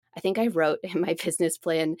I think I wrote in my business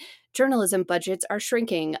plan, journalism budgets are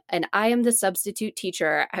shrinking and I am the substitute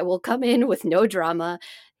teacher. I will come in with no drama,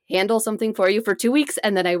 handle something for you for 2 weeks,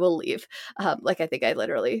 and then I will leave. I think I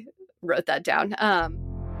literally wrote that down.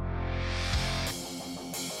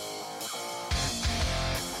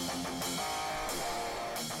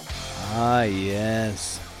 Ah,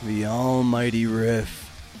 yes, the almighty riff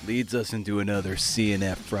leads us into another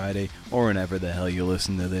CNF Friday, or whenever the hell you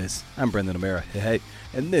listen to this. I'm Brendan O'Mara, hey,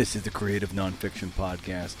 and this is the Creative Nonfiction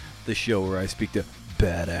Podcast, the show where I speak to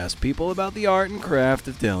badass people about the art and craft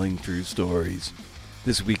of telling true stories.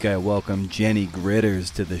 This week I welcome Jenni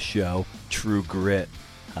Gritters to the show, True Grit.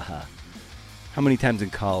 Haha. How many times in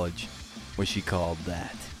college was she called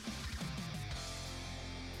that?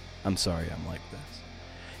 I'm sorry I'm like this.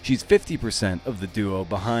 She's 50% of the duo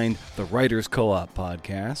behind the Writers Co-op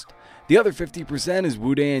podcast. The other 50% is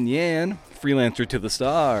Woo-Dan Yan, freelancer to the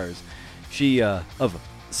stars. She, of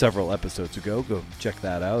several episodes ago, go check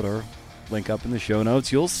that out or link up in the show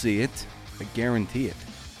notes. You'll see it. I guarantee it.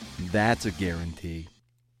 That's a guarantee.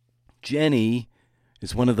 Jenni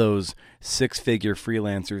is one of those six-figure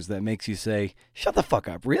freelancers that makes you say, shut the fuck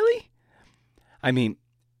up, really? I mean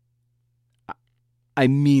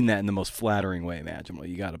that in the most flattering way imaginable.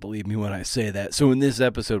 You got to believe me when I say that. So in this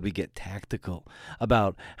episode, we get tactical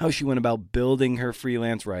about how she went about building her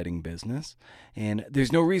freelance writing business. And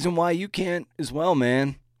there's no reason why you can't as well,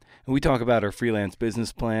 man. And we talk about her freelance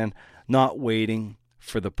business plan, not waiting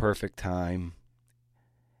for the perfect time,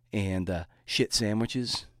 and shit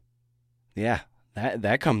sandwiches. Yeah,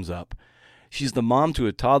 that comes up. She's the mom to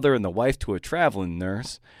a toddler and the wife to a traveling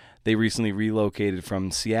nurse. They recently relocated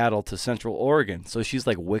from Seattle to Central Oregon, so she's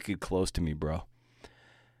like wicked close to me, bro.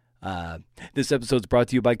 This episode's brought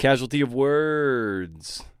to you by Casualty of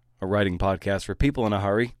Words, a writing podcast for people in a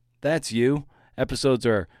hurry. That's you. Episodes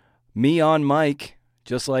are me on mic,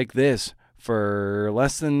 just like this, for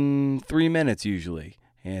less than 3 minutes usually.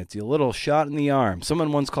 And it's a little shot in the arm.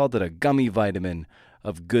 Someone once called it a gummy vitamin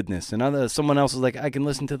of goodness. And someone else was like, I can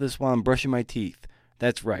listen to this while I'm brushing my teeth.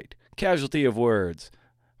 That's right. Casualty of Words.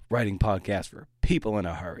 Writing podcast for people in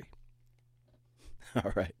a hurry.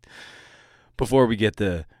 All right. Before we get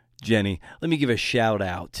to Jenni, let me give a shout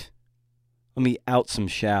out. Let me out some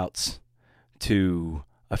shouts to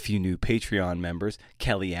a few new Patreon members.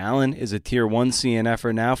 Kelly Allen is a Tier 1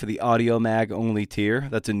 CNFer now for the Audio Mag only tier.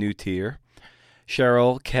 That's a new tier.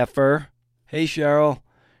 Cheryl Keffer. Hey, Cheryl.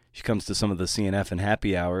 She comes to some of the CNF and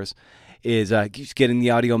happy hours. Is getting the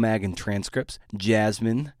Audio Mag and transcripts.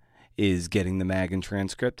 Jasmine is getting the mag and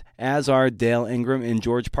transcript, as are Dale Ingram and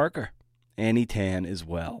George Parker. Annie Tan as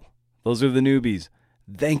well. Those are the newbies.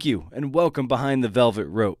 Thank you, and welcome behind the velvet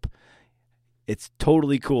rope. It's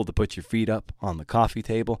totally cool to put your feet up on the coffee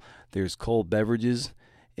table. There's cold beverages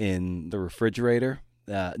in the refrigerator,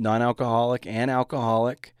 non-alcoholic and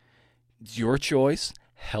alcoholic. It's your choice.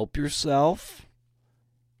 Help yourself.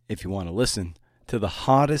 If you want to listen to the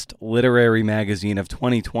hottest literary magazine of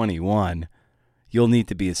 2021, you'll need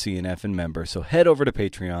to be a CNF and member, so head over to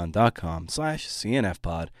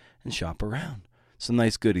patreon.com/CNFpod and shop around. Some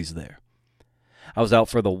nice goodies there. I was out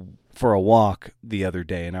for a walk the other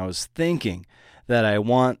day, and I was thinking that I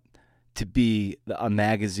want to be a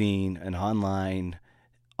magazine, an online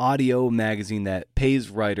audio magazine that pays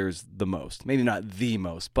writers the most. Maybe not the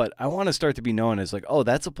most, but I want to start to be known as like, oh,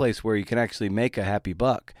 that's a place where you can actually make a happy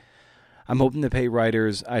buck. I'm hoping to pay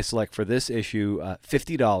writers I select for this issue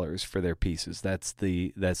 $50 for their pieces. That's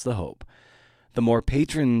the hope. The more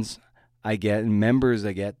patrons I get and members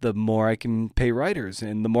I get, the more I can pay writers.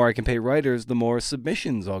 And the more I can pay writers, the more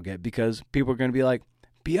submissions I'll get, because people are going to be like,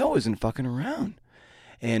 BO isn't fucking around.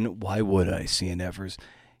 And why would I, CNFers?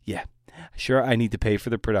 Yeah, sure, I need to pay for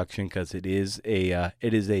the production because it is a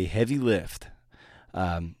heavy lift,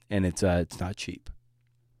 and it's not cheap.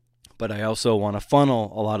 But I also want to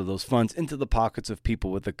funnel a lot of those funds into the pockets of people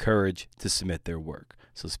with the courage to submit their work.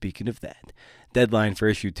 So speaking of that, deadline for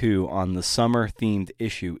issue 2 on the summer-themed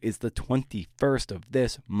issue is the 21st of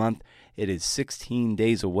this month. It is 16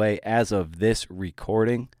 days away as of this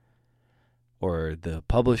recording, or the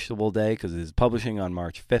publishable day, because it is publishing on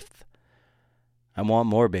March 5th. I want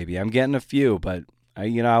more, baby. I'm getting a few, but I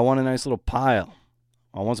want a nice little pile.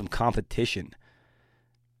 I want some competition.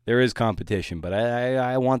 There is competition, but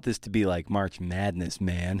I want this to be like March Madness,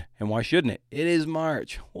 man. And why shouldn't it? It is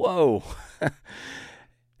March. Whoa.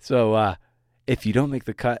 So if you don't make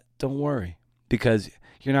the cut, don't worry, because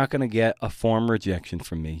you're not going to get a form rejection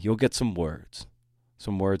from me. You'll get some words, a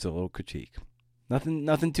little critique.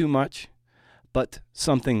 Nothing too much, but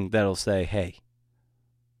something that'll say, hey,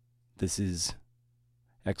 this is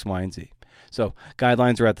X, Y, and Z. So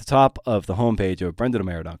guidelines are at the top of the homepage of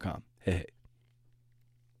brendanomeyer.com. Hey.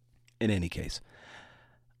 In any case,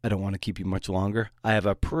 I don't want to keep you much longer. I have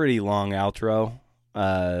a pretty long outro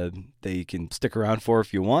that you can stick around for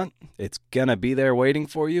if you want. It's gonna be there waiting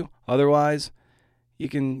for you. Otherwise, you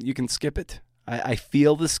can skip it. I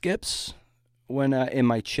feel the skips when in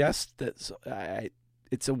my chest.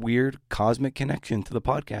 It's a weird cosmic connection to the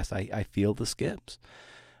podcast. I feel the skips.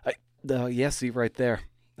 See right there.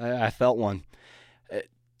 I felt one.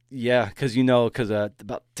 Yeah, because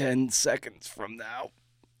about 10 seconds from now,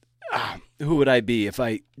 who would I be if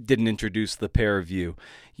I didn't introduce the pair of you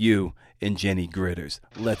and Jenni Gritters?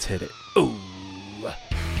 Let's hit it. Ooh.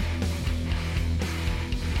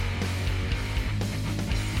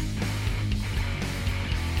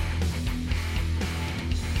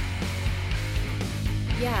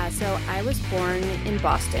 Yeah, so I was born in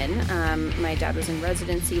Boston. My dad was in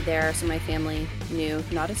residency there, so my family knew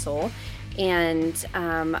not a soul. And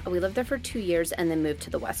we lived there for 2 years and then moved to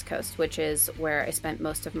the West Coast, which is where I spent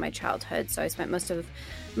most of my childhood. So I spent most of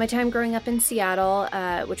my time growing up in Seattle,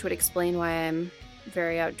 which would explain why I'm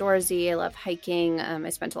very outdoorsy. I love hiking. I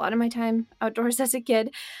spent a lot of my time outdoors as a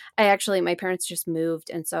kid. My parents just moved.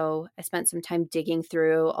 And so I spent some time digging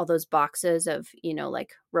through all those boxes of,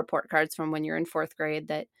 like report cards from when you're in fourth grade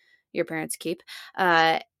that your parents keep,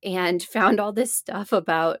 and found all this stuff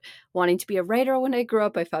about wanting to be a writer when I grew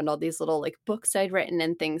up. I found all these little like books I'd written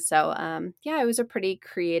and things. So I was a pretty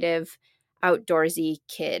creative, outdoorsy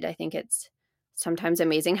kid. I think it's sometimes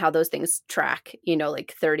amazing how those things track,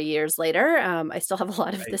 like 30 years later. I still have a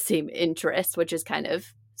lot of the same interests, which is kind of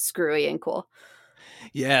screwy and cool.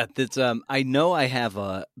 Yeah, that's I know I have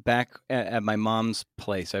a back at my mom's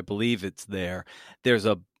place. I believe it's there. There's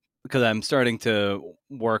a because I'm starting to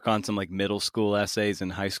work on some like middle school essays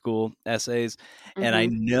and high school essays, and I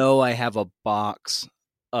know I have a box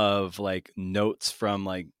of like notes from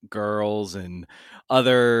like girls and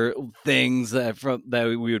other things that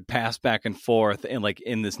we would pass back and forth, and like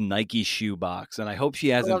in this Nike shoe box. And I hope she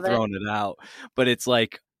hasn't thrown it out, but it's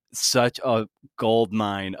like such a gold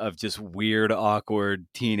mine of just weird, awkward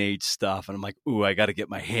teenage stuff. And I'm like, ooh, I got to get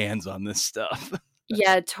my hands on this stuff.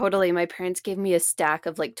 Yeah, totally. My parents gave me a stack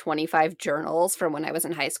of like 25 journals from when I was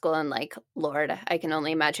in high school. And like, Lord, I can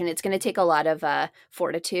only imagine it's going to take a lot of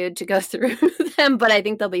fortitude to go through them, but I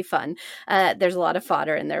think they'll be fun. There's a lot of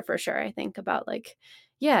fodder in there for sure. I think about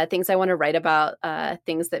things I want to write about,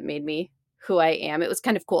 things that made me who I am. It was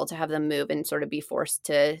kind of cool to have them move and sort of be forced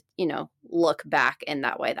to, look back in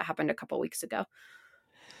that way. That happened a couple weeks ago.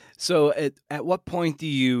 So at what point do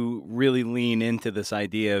you really lean into this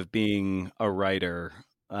idea of being a writer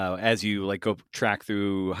as you like go track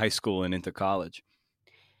through high school and into college?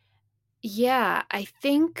 Yeah, I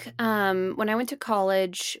think when I went to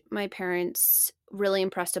college, my parents really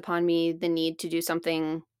impressed upon me the need to do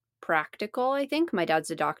something practical, I think. My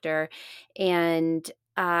dad's a doctor. And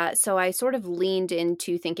so I sort of leaned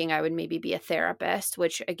into thinking I would maybe be a therapist,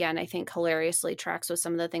 which again, I think hilariously tracks with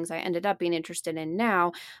some of the things I ended up being interested in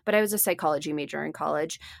now. But I was a psychology major in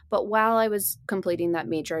college. But while I was completing that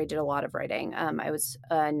major, I did a lot of writing. I was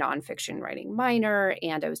a nonfiction writing minor,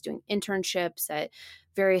 and I was doing internships at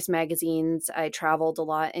various magazines. I traveled a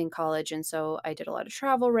lot in college, and so I did a lot of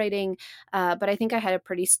travel writing. But I think I had a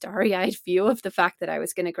pretty starry-eyed view of the fact that I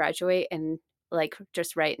was going to graduate and like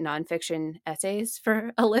just write nonfiction essays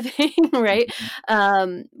for a living, right?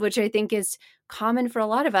 Which I think is common for a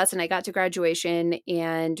lot of us. And I got to graduation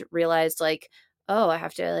and realized like, oh, I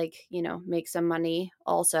have to make some money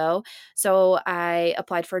also. So I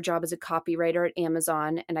applied for a job as a copywriter at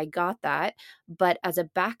Amazon, and I got that. But as a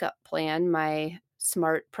backup plan, my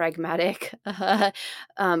smart, pragmatic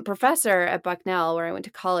professor at Bucknell, where I went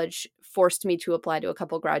to college, forced me to apply to a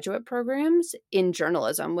couple graduate programs in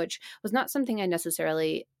journalism, which was not something I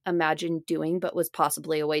necessarily imagined doing, but was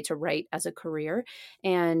possibly a way to write as a career.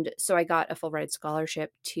 And so I got a full ride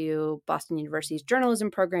scholarship to Boston University's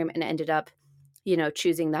journalism program and ended up,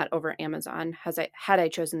 choosing that over Amazon. Had I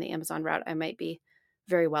chosen the Amazon route, I might be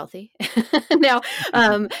very wealthy now.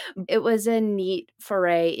 It was a neat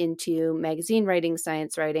foray into magazine writing,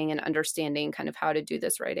 science writing, and understanding kind of how to do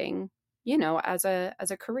this writing, as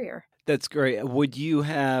a career. That's great. Would you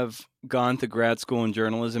have gone to grad school in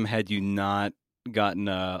journalism had you not gotten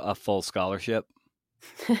a full scholarship?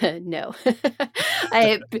 No.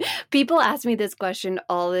 People ask me this question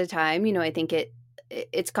all the time. I think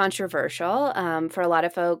it's controversial. For a lot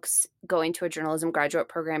of folks, going to a journalism graduate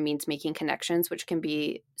program means making connections, which can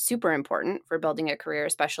be super important for building a career,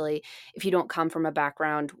 especially if you don't come from a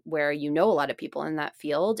background where you know a lot of people in that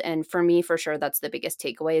field. And for me, for sure, that's the biggest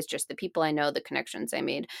takeaway is just the people I know, the connections I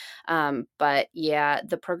made. But yeah,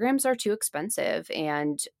 the programs are too expensive.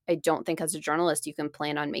 And I don't think as a journalist, you can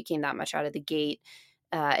plan on making that much out of the gate.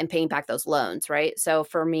 And paying back those loans, right? So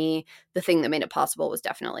for me, the thing that made it possible was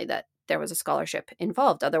definitely that there was a scholarship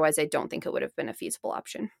involved. Otherwise, I don't think it would have been a feasible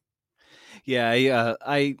option. Yeah,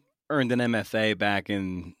 I earned an MFA back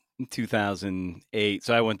in 2008.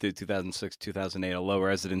 So I went through 2006, 2008, a low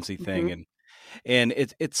residency Mm-hmm. thing, and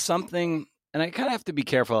it's something. And I kind of have to be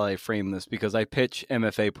careful how I frame this because I pitch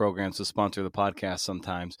MFA programs to sponsor the podcast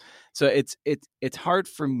sometimes. So it's hard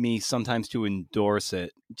for me sometimes to endorse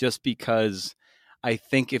it just because I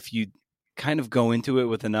think if you kind of go into it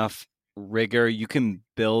with enough rigor, you can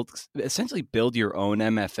essentially build your own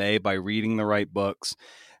MFA by reading the right books,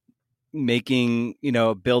 making,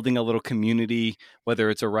 building a little community,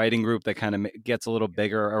 whether it's a writing group that kind of gets a little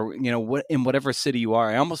bigger, or what, in whatever city you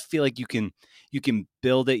are. I almost feel like you can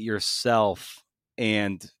build it yourself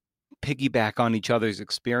and piggyback on each other's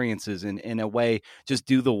experiences, and in a way just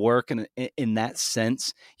do the work, and in that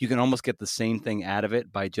sense you can almost get the same thing out of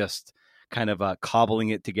it by just kind of cobbling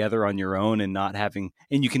it together on your own, and not having,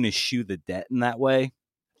 and you can eschew the debt in that way.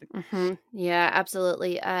 Mm-hmm. Yeah,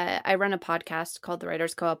 absolutely. I run a podcast called The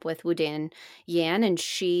Writers Co-op with Woo-Dan Yan, and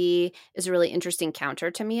she is a really interesting counter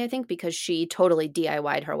to me, I think, because she totally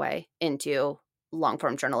DIY'd her way into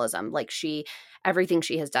long-form journalism. Like everything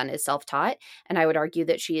she has done is self-taught, and I would argue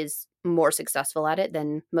that she is more successful at it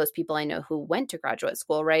than most people I know who went to graduate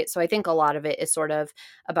school, right? So I think a lot of it is sort of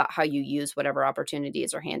about how you use whatever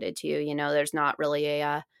opportunities are handed to you. There's not really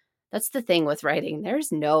that's the thing with writing.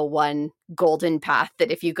 There's no one golden path that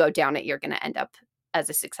if you go down it, you're going to end up as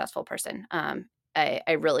a successful person.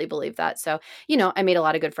 I really believe that. So, I made a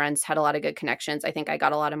lot of good friends, had a lot of good connections. I think I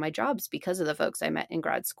got a lot of my jobs because of the folks I met in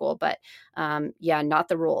grad school. But yeah, not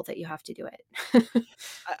the rule that you have to do it.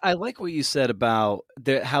 I like what you said about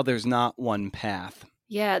how there's not one path.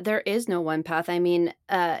 Yeah, there is no one path. I mean,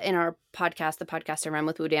 in our podcast, the podcast I run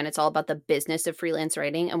with Woodan, it's all about the business of freelance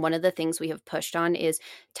writing. And one of the things we have pushed on is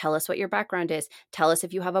tell us what your background is. Tell us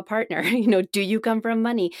if you have a partner. Do you come from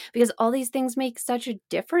money? Because all these things make such a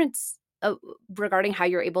difference regarding how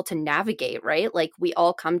you're able to navigate, right? Like we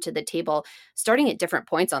all come to the table starting at different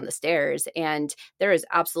points on the stairs, and there is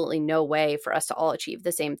absolutely no way for us to all achieve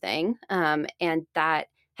the same thing. And that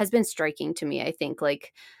has been striking to me. I think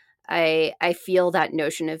like I feel that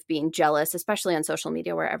notion of being jealous, especially on social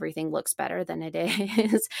media where everything looks better than it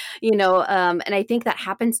is, and I think that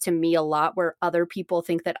happens to me a lot where other people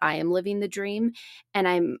think that I am living the dream. And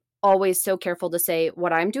I'm always so careful to say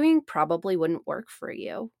what I'm doing probably wouldn't work for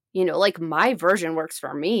you. Like my version works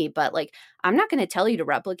for me, but like I'm not going to tell you to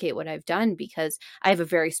replicate what I've done because I have a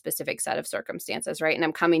very specific set of circumstances, right? And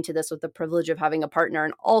I'm coming to this with the privilege of having a partner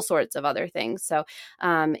and all sorts of other things. So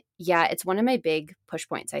yeah, it's one of my big push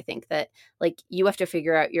points. I think that like you have to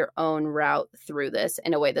figure out your own route through this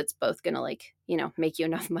in a way that's both going to like, make you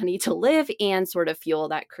enough money to live and sort of fuel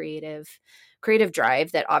that creative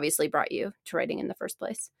drive that obviously brought you to writing in the first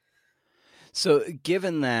place. So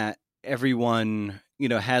given that everyone,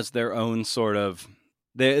 has their own sort of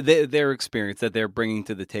their experience that they're bringing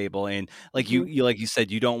to the table, and like Mhm. like you said,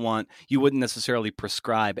 you wouldn't necessarily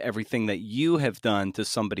prescribe everything that you have done to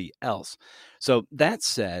somebody else. So that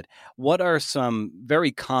said, what are some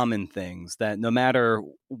very common things that no matter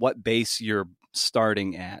what base you're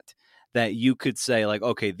starting at, that you could say like,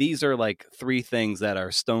 okay, these are like three things that are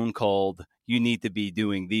stone cold, you need to be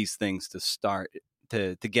doing these things to start,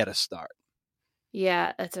 to get a start.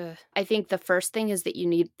 Yeah, I think the first thing is that you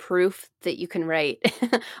need proof that you can write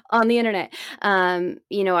on the internet.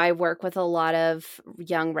 I work with a lot of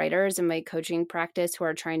young writers in my coaching practice who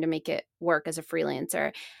are trying to make it work as a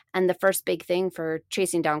freelancer. And the first big thing for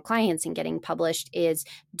chasing down clients and getting published is,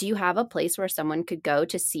 do you have a place where someone could go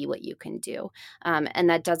to see what you can do? And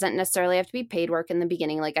that doesn't necessarily have to be paid work in the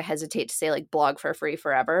beginning. Like I hesitate to say like blog for free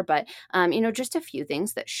forever, but just a few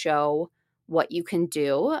things that show what you can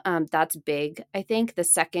do. That's big. I think the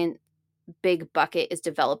second big bucket is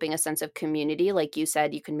developing a sense of community. Like you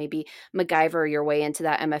said, you can maybe MacGyver your way into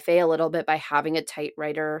that MFA a little bit by having a tight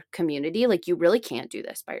writer community. Like you really can't do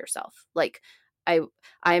this by yourself. Like I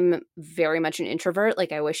I'm very much an introvert.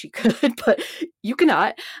 Like I wish you could, but you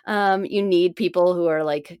cannot. You need people who are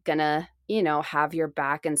like gonna have your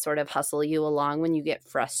back and sort of hustle you along when you get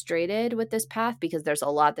frustrated with this path, because there's a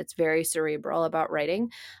lot that's very cerebral about writing,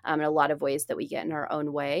 and a lot of ways that we get in our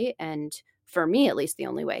own way. And for me, at least, the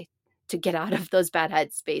only way to get out of those bad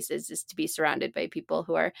head spaces is to be surrounded by people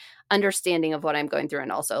who are understanding of what I'm going through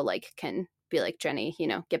and also like can be like, Jenni,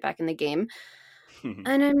 get back in the game.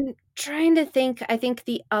 And I'm trying to think, I think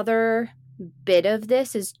the other bit of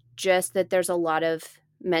this is just that there's a lot of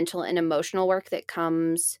mental and emotional work that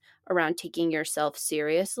comes around taking yourself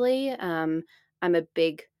seriously. I'm a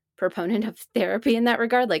big proponent of therapy in that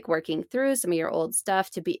regard, like working through some of your old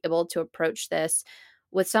stuff to be able to approach this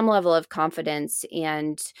with some level of confidence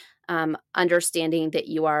and understanding that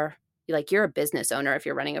you're a business owner if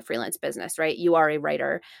you're running a freelance business, right? You are a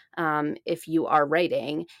writer if you are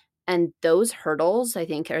writing. And those hurdles, I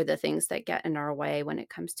think, are the things that get in our way when it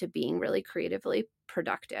comes to being really creatively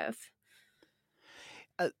productive.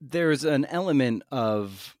 There's an element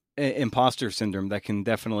of imposter syndrome that can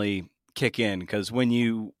definitely kick in, because when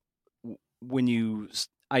you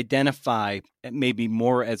identify maybe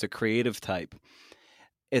more as a creative type,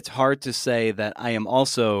 it's hard to say that I am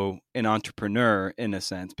also an entrepreneur in a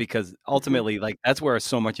sense, because Mhm. ultimately, like, that's where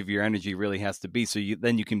so much of your energy really has to be. So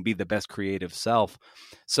then you can be the best creative self.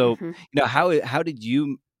 So, Mhm. how did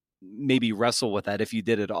you maybe wrestle with that, if you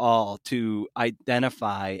did at all, to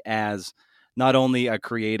identify as not only a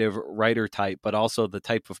creative writer type, but also the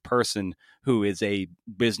type of person who is a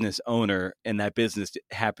business owner, and that business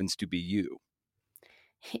happens to be you?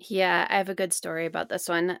 Yeah, I have a good story about this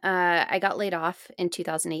one. I got laid off in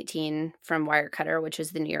 2018 from Wirecutter, which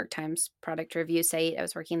is the New York Times product review site. I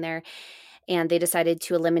was working there, and they decided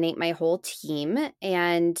to eliminate my whole team.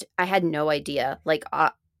 And I had no idea. Like,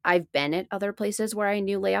 I've been at other places where I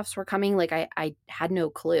knew layoffs were coming. Like, I had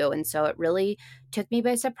no clue. And so it really took me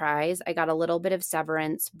by surprise. I got a little bit of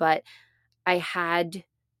severance, but I had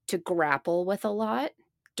to grapple with a lot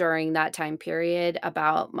during that time period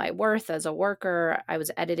about my worth as a worker. I was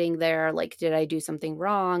editing there. Like, did I do something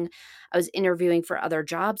wrong? I was interviewing for other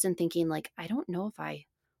jobs and thinking, like, I don't know if I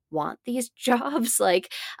want these jobs.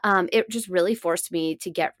 Like, it just really forced me to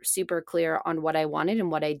get super clear on what I wanted and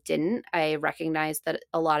what I didn't. I recognized that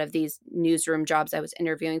a lot of these newsroom jobs I was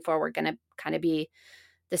interviewing for were going to kind of be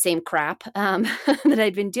the same crap that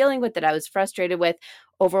I'd been dealing with, that I was frustrated with: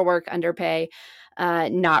 overwork, underpay,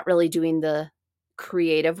 not really doing the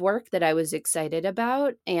creative work that I was excited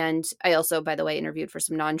about. And I also, by the way, interviewed for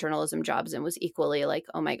some non-journalism jobs and was equally like,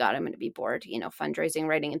 oh my God, I'm going to be bored, fundraising,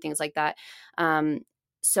 writing, and things like that. Um,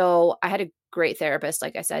 so I had a great therapist,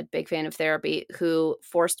 like I said, big fan of therapy, who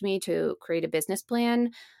forced me to create a business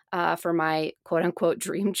plan for my quote unquote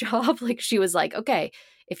dream job. Like, she was like, okay,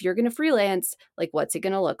 if you're going to freelance, like, what's it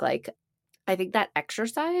going to look like? I think that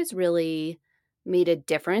exercise really made a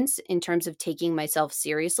difference in terms of taking myself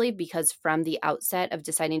seriously, because from the outset of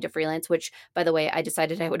deciding to freelance, which, by the way, I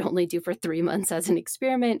decided I would only do for 3 months as an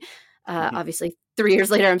experiment. Obviously, 3 years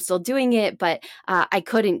later, I'm still doing it, but I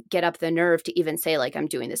couldn't get up the nerve to even say, like, I'm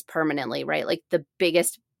doing this permanently, right? Like, the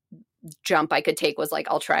biggest jump I could take was like,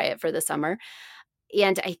 I'll try it for the summer.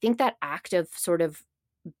 And I think that act of sort of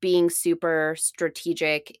being super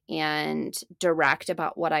strategic and direct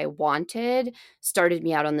about what I wanted started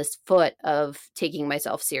me out on this foot of taking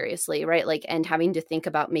myself seriously, right? Like, and having to think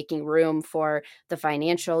about making room for the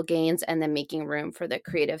financial gains and then making room for the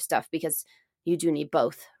creative stuff, because you do need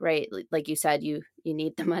both, right? Like you said, you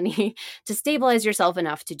need the money to stabilize yourself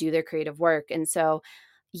enough to do the creative work. And so,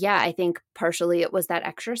 yeah, I think partially it was that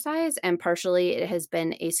exercise, and partially it has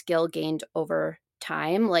been a skill gained over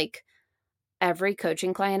time. Like, every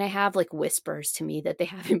coaching client I have, like, whispers to me that they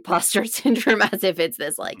have imposter syndrome as if it's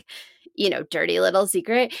this, like, dirty little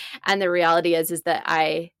secret. And the reality is that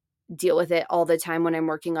I deal with it all the time when I'm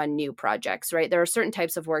working on new projects, right? There are certain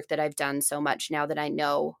types of work that I've done so much now that I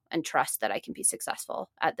know and trust that I can be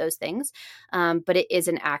successful at those things. But it is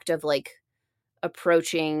an act of, like,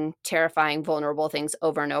 approaching terrifying, vulnerable things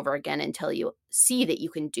over and over again until you see that you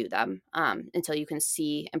can do them, until you can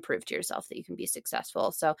see and prove to yourself that you can be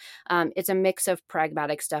successful. So it's a mix of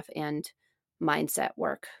pragmatic stuff and mindset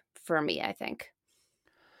work for me, I think.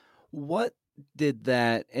 What did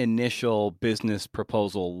that initial business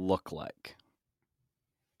proposal look like?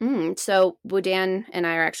 So Wudan and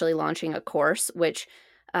I are actually launching a course,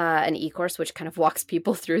 an e-course, which kind of walks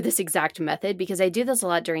people through this exact method, because I do this a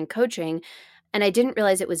lot during coaching, and I didn't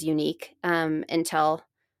realize it was unique until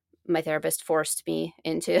my therapist forced me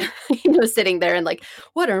into sitting there and like,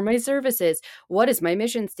 what are my services, what is my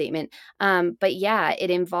mission statement? But yeah, it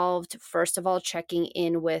involved, first of all, checking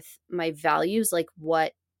in with my values, like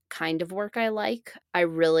what kind of work I like. I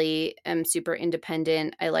really am super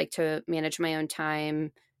independent. I like to manage my own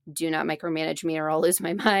time. Do not micromanage me or I'll lose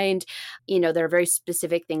my mind. There are very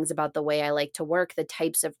specific things about the way I like to work, the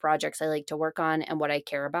types of projects I like to work on, and what I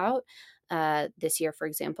care about. this year, for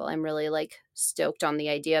example, I'm really like stoked on the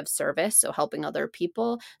idea of service, so helping other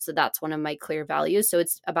people. So that's one of my clear values. So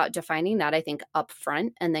it's about defining that, I think, up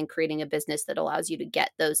front, and then creating a business that allows you to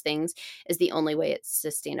get those things is the only way it's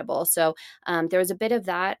sustainable. So there was a bit of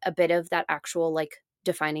that actual like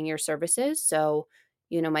defining your services. So,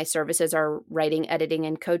 my services are writing, editing,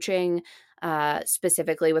 and coaching.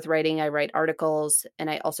 Specifically with writing, I write articles and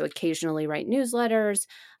I also occasionally write newsletters.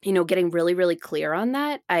 Getting really, really clear on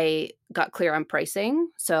that. I got clear on pricing,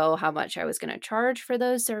 so how much I was going to charge for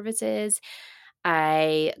those services.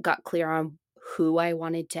 I got clear on who I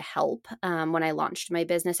wanted to help. When I launched my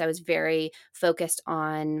business, I was very focused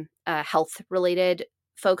on health related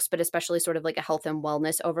folks, but especially sort of like a health and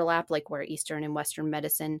wellness overlap, like where Eastern and Western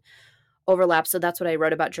medicine overlap. So that's what I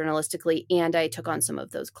wrote about journalistically. And I took on some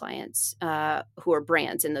of those clients who are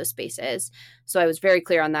brands in those spaces. So I was very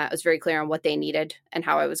clear on that. I was very clear on what they needed and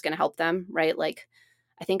how I was going to help them, right? Like,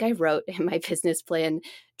 I think I wrote in my business plan,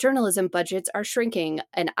 journalism budgets are shrinking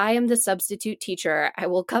and I am the substitute teacher. I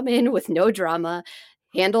will come in with no drama,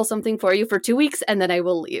 handle something for you for 2 weeks, and then I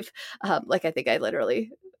will leave. I think I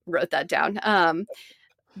literally wrote that down.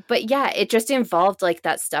 But yeah, it just involved like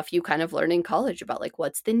that stuff you kind of learn in college about like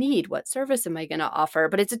what's the need, what service am I going to offer?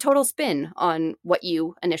 But it's a total spin on what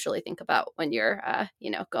you initially think about when you're,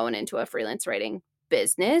 going into a freelance writing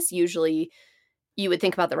business. Usually, you would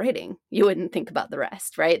think about the writing, you wouldn't think about the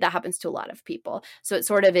rest, right? That happens to a lot of people. So it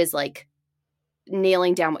sort of is like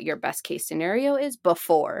nailing down what your best case scenario is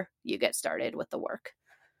before you get started with the work.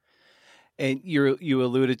 And you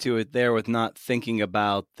alluded to it there with not thinking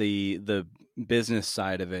about the business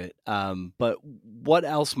side of it. But what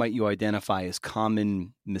else might you identify as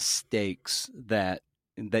common mistakes that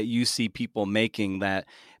you see people making that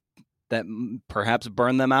perhaps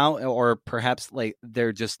burn them out, or perhaps like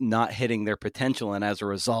they're just not hitting their potential, and as a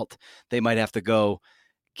result, they might have to go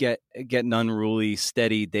get an unruly,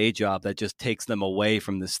 steady day job that just takes them away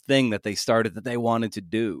from this thing that they started that they wanted to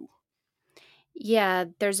do? Yeah,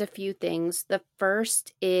 there's a few things. The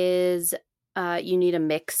first is you need a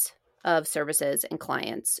mix of services and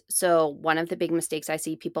clients. So, one of the big mistakes I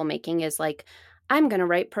see people making is like, I'm going to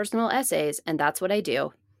write personal essays, and that's what I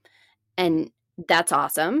do. And that's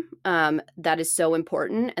awesome. That is so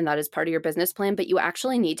important, and that is part of your business plan. But you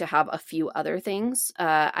actually need to have a few other things.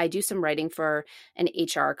 I do some writing for an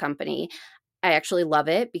HR company. I actually love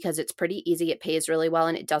it because it's pretty easy. It pays really well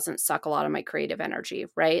and it doesn't suck a lot of my creative energy,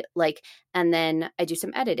 right? Like, and then I do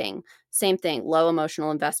some editing. Same thing, low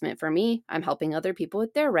emotional investment for me. I'm helping other people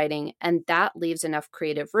with their writing, and that leaves enough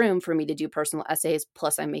creative room for me to do personal essays.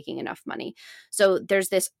 Plus, I'm making enough money. So there's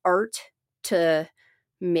this art to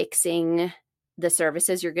mixing the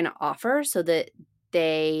services you're going to offer so that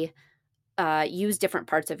they use different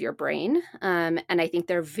parts of your brain. And I think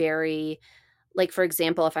they're very, like, for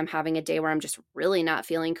example, if I'm having a day where I'm just really not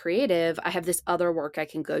feeling creative, I have this other work I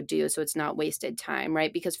can go do. So it's not wasted time,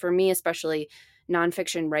 right? Because for me, especially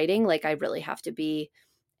nonfiction writing, like I really have to be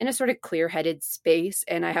in a sort of clear headed space.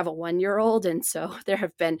 And I have a 1 year old. And so there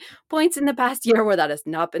have been points in the past year where that has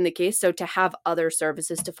not been the case. So to have other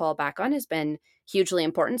services to fall back on has been hugely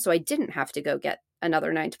important. So I didn't have to go get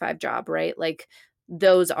another 9 to 5 job, right? Like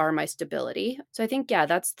those are my stability. So I think, yeah,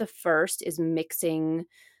 that's the first, is mixing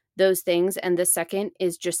those things. And the second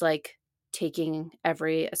is just like taking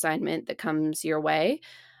every assignment that comes your way.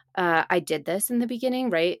 I did this in the beginning,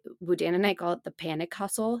 right? Wudan and I call it the panic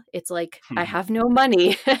hustle. It's like, I have no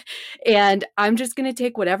money and I'm just going to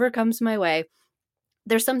take whatever comes my way.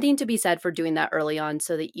 There's something to be said for doing that early on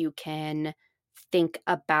so that you can think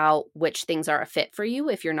about which things are a fit for you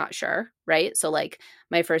if you're not sure, right? So like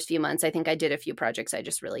my first few months, I think I did a few projects I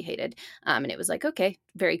just really hated. And it was like, okay,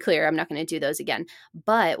 very clear. I'm not going to do those again.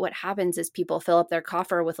 But what happens is people fill up their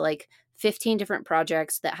coffer with like 15 different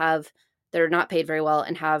projects that are not paid very well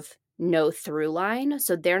and have no through line.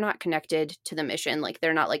 So they're not connected to the mission. Like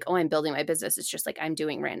they're not like, oh, I'm building my business. It's just like I'm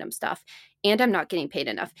doing random stuff and I'm not getting paid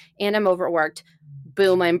enough and I'm overworked.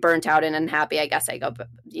 Boom, I'm burnt out and unhappy. I guess I got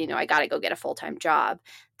to go get a full-time job.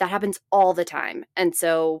 That happens all the time. And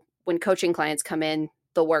so when coaching clients come in,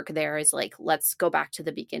 the work there is like, let's go back to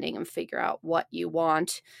the beginning and figure out what you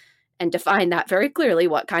want and define that very clearly,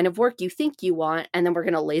 what kind of work you think you want. And then we're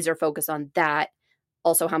going to laser focus on that.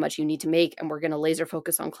 Also, how much you need to make. And we're going to laser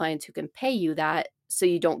focus on clients who can pay you that, so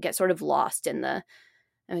you don't get sort of lost in the,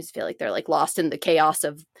 I always feel like they're like lost in the chaos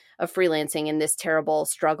of freelancing in this terrible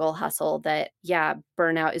struggle hustle that, yeah,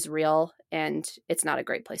 burnout is real and it's not a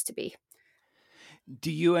great place to be.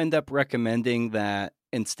 Do you end up recommending that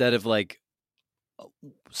instead of like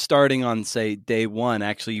starting on, say, day one,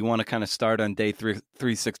 actually you want to kind of start on day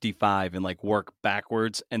 365 and like work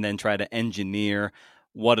backwards and then try to engineer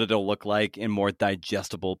what it'll look like in more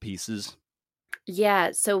digestible pieces?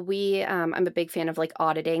 Yeah, so I'm a big fan of like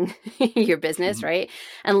auditing your business, Mhm. right?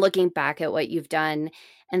 And looking back at what you've done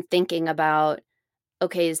and thinking about,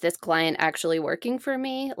 okay, is this client actually working for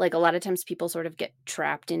me? Like a lot of times people sort of get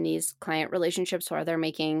trapped in these client relationships where they're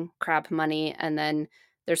making crap money and then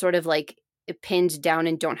they're sort of like pinned down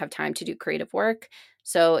and don't have time to do creative work.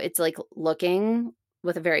 So it's like looking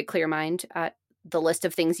with a very clear mind at the list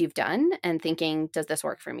of things you've done and thinking, does this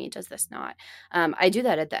work for me? Does this not? I do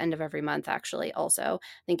that at the end of every month, actually, also.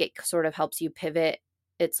 I think it sort of helps you pivot.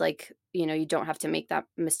 It's like, you don't have to make that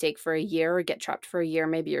mistake for a year or get trapped for a year.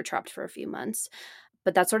 Maybe you're trapped for a few months,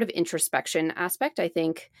 but that sort of introspection aspect, I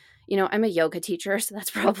think, I'm a yoga teacher, so that's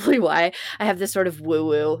probably why I have this sort of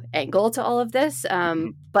woo-woo angle to all of this.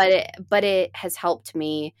 Mhm. But it has helped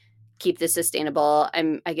me keep this sustainable.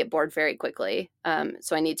 I get bored very quickly,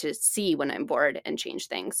 so I need to see when I'm bored and change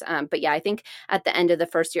things. But yeah, I think at the end of the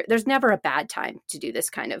first year, there's never a bad time to do this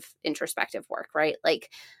kind of introspective work, right? Like,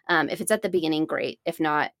 if it's at the beginning, great. If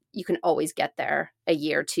not, you can always get there a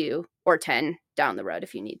year, 2, or 10 down the road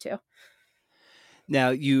if you need to.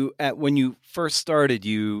 Now, when you first started,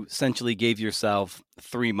 you essentially gave yourself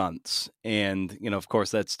 3 months, and of course,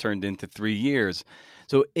 that's turned into 3 years.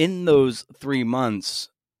 So, in those 3 months,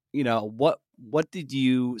 what did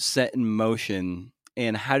you set in motion,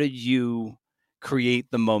 and how did you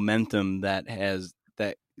create the momentum that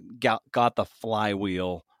got the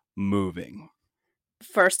flywheel moving?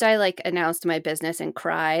 First, I, like, announced my business and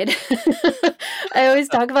cried. I always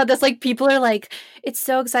talk about this, like, people are like, "It's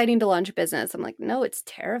so exciting to launch a business." I'm like, "No, it's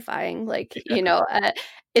terrifying." Like,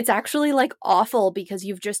 it's actually, like, awful because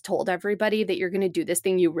you've just told everybody that you're gonna do this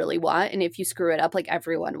thing you really want, and if you screw it up, like,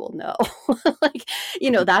 everyone will know. Like,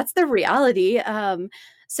 that's the reality.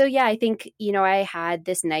 So, yeah, I think, I had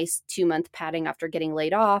this nice 2-month padding after getting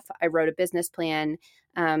laid off. I wrote a business plan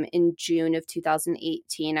in June of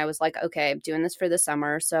 2018. I was like, okay, I'm doing this for the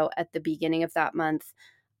summer. So at the beginning of that month,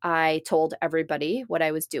 I told everybody what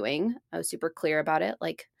I was doing. I was super clear about it.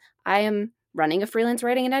 Like, I am running a freelance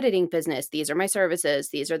writing and editing business. These are my services.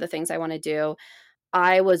 These are the things I want to do.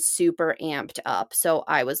 I was super amped up. So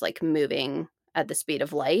I was like moving at the speed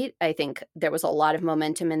of light. I think there was a lot of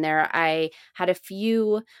momentum in there. I had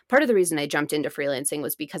part of the reason I jumped into freelancing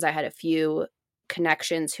was because I had a few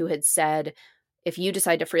connections who had said, if you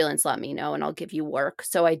decide to freelance, let me know and I'll give you work.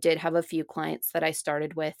 So I did have a few clients that I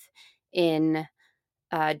started with in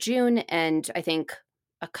June. And I think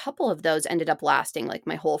a couple of those ended up lasting like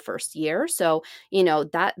my whole first year. So,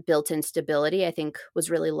 that built in stability, I think, was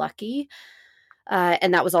really lucky.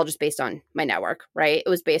 And that was all just based on my network, right? It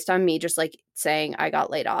was based on me just like saying, I got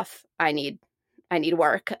laid off. I need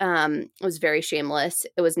work. It was very shameless.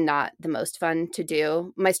 It was not the most fun to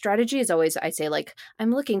do. My strategy is always, I say, like,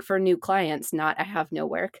 I'm looking for new clients, not I have no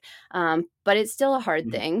work. But it's still a hard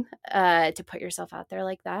Mhm. thing to put yourself out there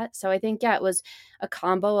like that. So I think, yeah, it was a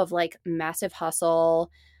combo of like massive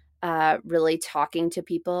hustle, really talking to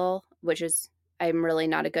people, which is, I'm really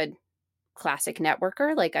not a good classic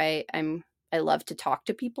networker. Like I love to talk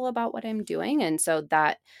to people about what I'm doing. And so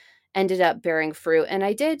that ended up bearing fruit. And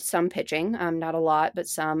I did some pitching, not a lot, but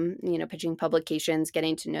some, pitching publications,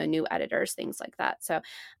 getting to know new editors, things like that. So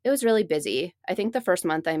it was really busy. I think the first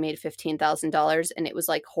month I made $15,000 and it was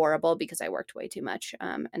like horrible because I worked way too much,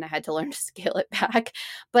 and I had to learn to scale it back.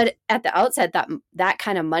 But at the outset, that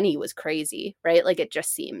kind of money was crazy, right? Like it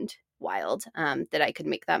just seemed wild, that I could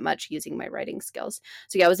make that much using my writing skills.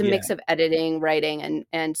 So yeah, it was a Yeah, mix of editing, writing,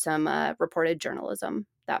 and some reported journalism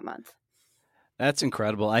that month. that's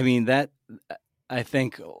incredible. I mean, I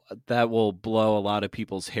think that will blow a lot of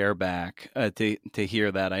people's hair back to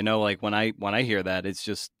hear that. I know, like when I hear that, it's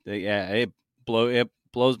just yeah, it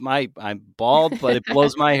blows my I'm bald, but it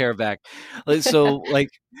blows my hair back. So, like,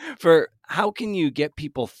 for how can you get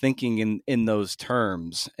people thinking in those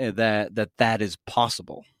terms, that is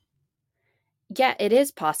possible? Yeah, it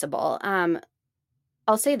is possible.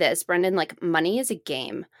 I'll say this, Brendan, like money is a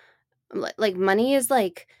game. Like money is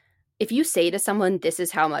like, if you say to someone, this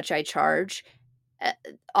is how much I charge, uh,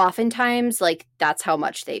 oftentimes like that's how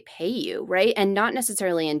much they pay you, right? And not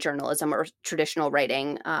necessarily in journalism or traditional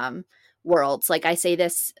writing worlds. Like I say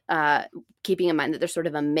this, keeping in mind that there's sort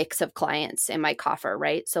of a mix of clients in my coffer,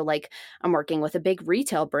 right? So like I'm working with a big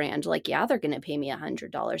retail brand, like yeah, they're going to pay me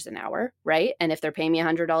 $100 an hour, right? And if they're paying me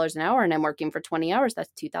 $100 an hour and I'm working for 20 hours,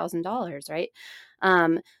 that's $2,000, right?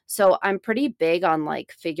 So I'm pretty big on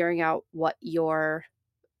like figuring out what your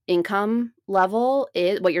income level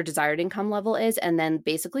is, what your desired income level is, and then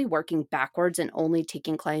basically working backwards and only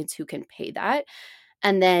taking clients who can pay that.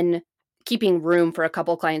 And then keeping room for a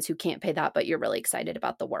couple clients who can't pay that, but you're really excited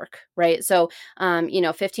about the work, right? So,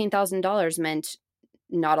 $15,000 meant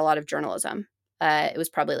not a lot of journalism. It was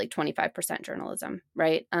probably like 25% journalism,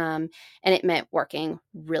 right? And it meant working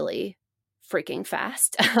really freaking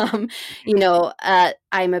fast. I'm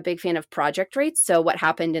a big fan of project rates. So what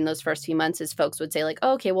happened in those first few months is folks would say like,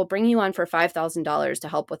 oh, okay, we'll bring you on for $5,000 to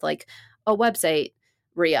help with like a website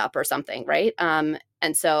re-up or something, right?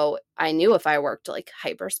 And so I knew if I worked like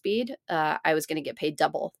hyperspeed, I was going to get paid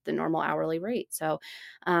double the normal hourly rate. So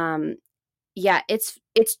um, yeah, it's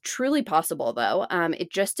truly possible though.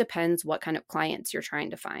 It just depends what kind of clients you're trying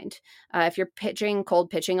to find. If you're cold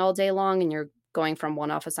pitching all day long and you're going from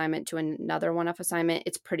one-off assignment to another one-off assignment,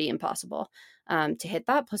 it's pretty impossible to hit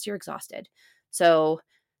that. Plus, you're exhausted. So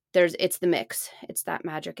it's the mix. It's that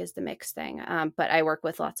magic is the mix thing. But I work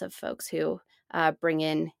with lots of folks who bring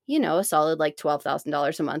in, a solid like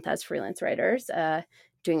 $12,000 a month as freelance writers,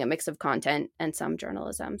 doing a mix of content and some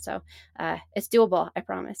journalism. So it's doable, I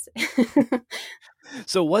promise.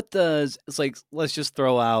 So what does it's like? Let's just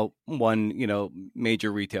throw out one,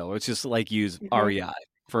 major retailer. Let's just like use hmm REI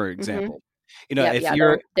for hmm example. Yep, If yeah,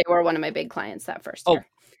 you're they were one of my big clients that first oh, year.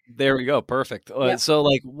 there we go, perfect. Yep. So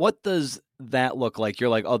like, what does that look like? You're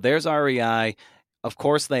like, oh, there's REI. Of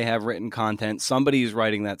course, they have written content. Somebody's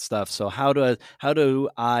writing that stuff. So how do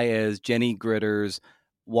I, as Jenni Gritters,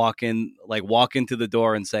 walk into the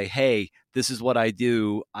door and say, hey, this is what I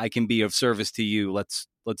do. I can be of service to you. Let's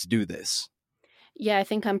do this. Yeah, I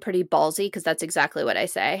think I'm pretty ballsy because that's exactly what I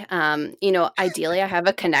say. Ideally, I have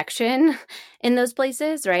a connection in those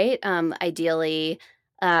places, right? Ideally,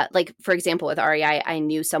 like for example, with REI, I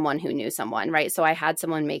knew someone who knew someone, right? So I had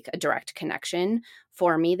someone make a direct connection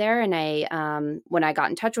for me there, and when I got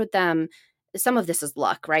in touch with them, some of this is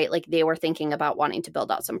luck, right? Like they were thinking about wanting to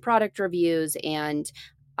build out some product reviews, and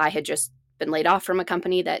I had just been laid off from a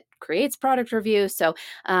company that creates product reviews. So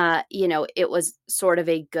it was sort of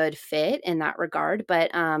a good fit in that regard. But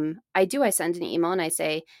I send an email and I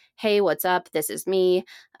say, hey, what's up? This is me.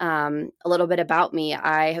 A little bit about me.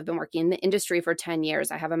 I have been working in the industry for 10 years.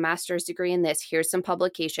 I have a master's degree in this. Here's some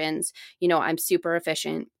publications. I'm super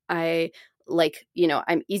efficient. I'm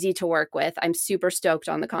easy to work with. I'm super stoked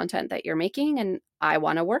on the content that you're making and I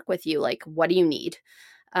want to work with you. Like, what do you need?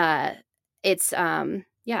 Uh, it's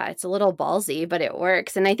a little ballsy, but it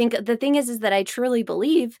works. And I think the thing is that I truly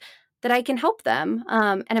believe that I can help them.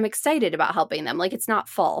 And I'm excited about helping them. Like it's not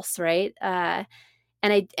false, right? And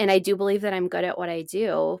I do believe that I'm good at what I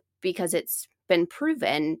do because it's been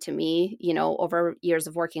proven to me, over years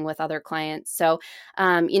of working with other clients. So,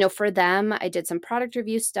 for them, I did some product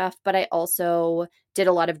review stuff, but I also did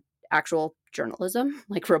a lot of actual journalism,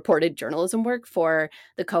 like reported journalism work for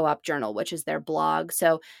the Co-op Journal, which is their blog.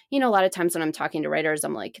 So, a lot of times when I'm talking to writers,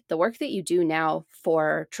 I'm like, the work that you do now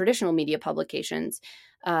for traditional media publications,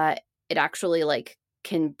 uh, it actually like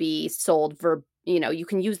can be sold you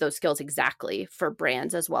can use those skills exactly for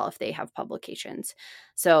brands as well if they have publications.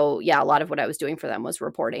 So yeah, a lot of what I was doing for them was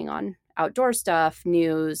reporting on outdoor stuff,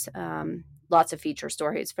 news, lots of feature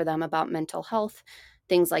stories for them about mental health,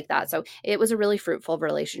 things like that. So it was a really fruitful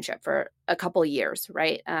relationship for a couple years,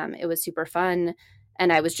 right? It was super fun,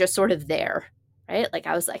 and I was just sort of there, right? Like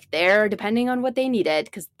I was like there depending on what they needed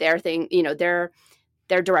because their thing,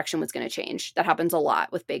 their direction was going to change. That happens a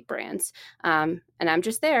lot with big brands. And I'm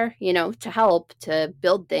just there, to help, to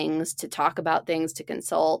build things, to talk about things, to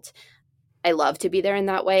consult. I love to be there in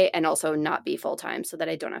that way and also not be full time so that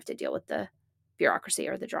I don't have to deal with the bureaucracy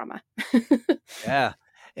or the drama. Yeah.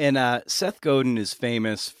 And Seth Godin is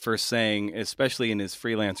famous for saying, especially in his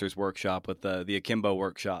freelancers workshop with the Akimbo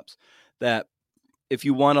workshops, that if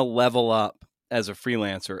you want to level up as a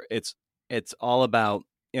freelancer, it's all about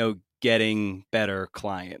getting better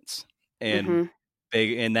clients, and hmm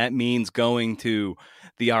and that means going to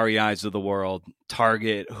the REIs of the world,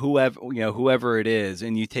 Target, whoever it is,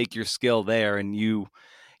 and you take your skill there, and you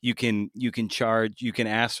can charge, you can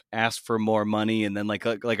ask for more money, and then like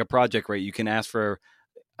a project rate, you can ask for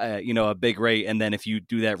a big rate, and then if you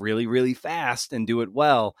do that really really fast and do it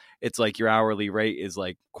well, it's like your hourly rate is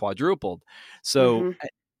like quadrupled. So hmm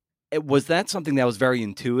was that something that was very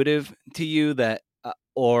intuitive to you, that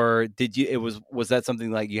or did you, was that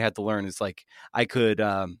something like you had to learn? It's like I could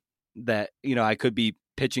that I could be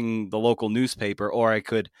pitching the local newspaper, or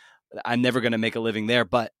I'm never going to make a living there,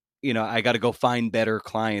 but I got to go find better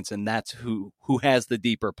clients, and that's who has the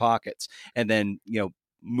deeper pockets, and then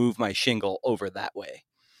move my shingle over that way.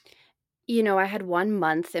 I had 1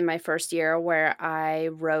 month in my first year where I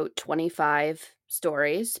wrote 25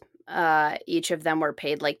 stories. Each of them were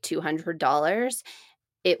paid like $200.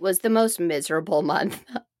 It was the most miserable month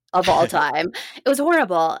of all time. It was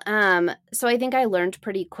horrible. So I think I learned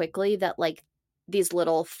pretty quickly that like these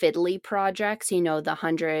little fiddly projects, you know, the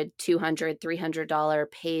 100, 200, $300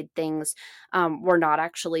 paid things, were not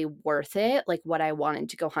actually worth it. Like what I wanted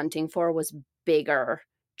to go hunting for was bigger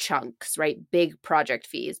chunks, right? Big project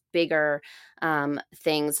fees, bigger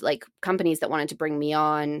things, like companies that wanted to bring me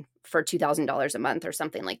on for $2,000 a month or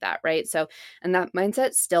something like that, right? So, and that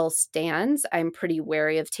mindset still stands. I'm pretty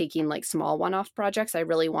wary of taking like small one-off projects. I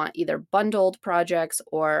really want either bundled projects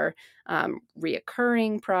or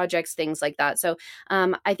reoccurring projects, things like that. So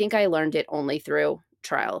I think I learned it only through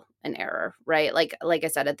trial and error, right? Like I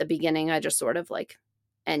said at the beginning, I just sort of like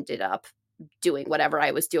ended up doing whatever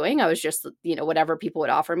I was doing. I was just, you know, whatever people would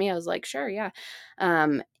offer me, I was like, sure, yeah.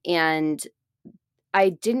 And I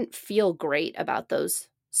didn't feel great about those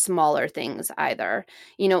smaller things either.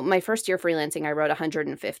 You know, my first year freelancing, I wrote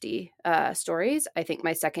 150 stories. I think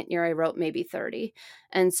my second year, I wrote maybe 30.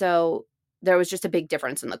 And so there was just a big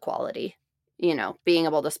difference in the quality, you know, being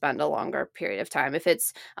able to spend a longer period of time. If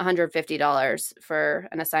it's $150 for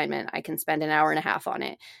an assignment, I can spend an hour and a half on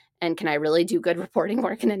it. And can I really do good reporting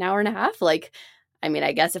work in an hour and a half? Like, I mean,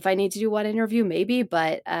 I guess if I need to do one interview, maybe,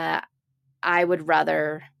 but I would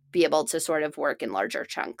rather be able to sort of work in larger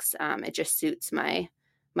chunks. It just suits my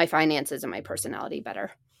finances and my personality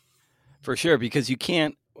better. For sure, because you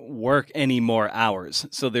can't work any more hours.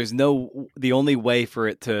 So the only way for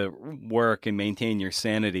it to work and maintain your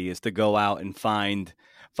sanity is to go out and find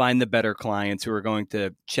the better clients who are going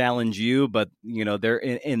to challenge you, but you know, they're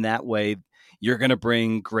in that way you're going to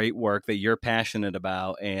bring great work that you're passionate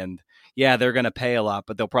about, and yeah, they're going to pay a lot,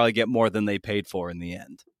 but they'll probably get more than they paid for in the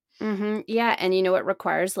end. Yeah, and you know, it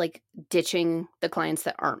requires like ditching the clients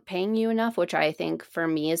that aren't paying you enough, which I think for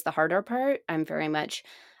me is the harder part. I'm very much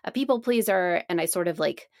a people pleaser, and I sort of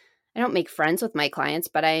like I don't make friends with my clients,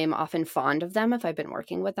 but I am often fond of them if I've been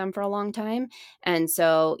working with them for a long time. And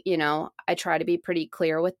so, you know, I try to be pretty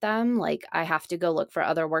clear with them. Like I have to go look for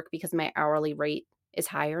other work because my hourly rate is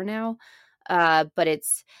higher now. But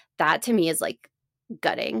it's that to me is like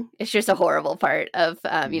gutting. It's just a horrible part of,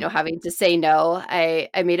 you Mhm. know, having to say no. I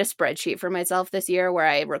made a spreadsheet for myself this year where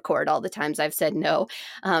I record all the times I've said no,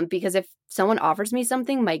 because if someone offers me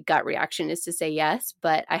something, my gut reaction is to say yes,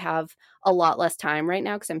 but I have a lot less time right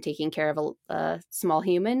now because I'm taking care of a small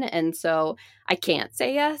human, and so I can't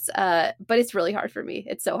say yes. But it's really hard for me.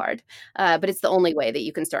 It's so hard. But it's the only way that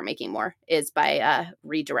you can start making more is by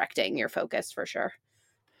redirecting your focus for sure.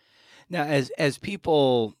 Now, as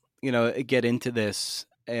people, you know, get into this,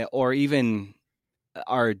 or even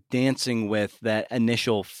are dancing with that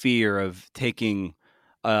initial fear of taking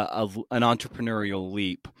an entrepreneurial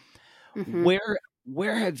leap, hmm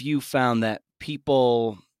where have you found that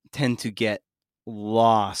people tend to get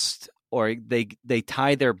lost, or they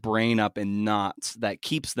tie their brain up in knots that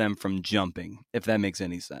keeps them from jumping, if that makes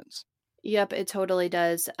any sense? Yep, it totally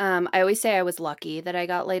does. I always say I was lucky that I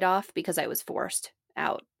got laid off because I was forced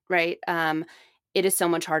out, right? It is so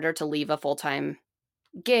much harder to leave a full-time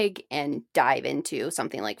gig and dive into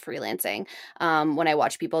something like freelancing. When I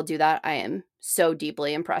watch people do that, I am so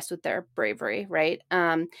deeply impressed with their bravery, right?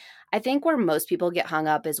 I think where most people get hung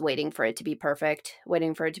up is waiting for it to be perfect,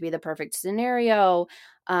 waiting for it to be the perfect scenario.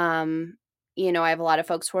 Um, you know, I have a lot of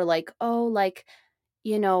folks who are like, oh, like,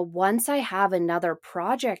 you know, once I have another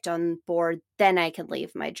project on board, then I can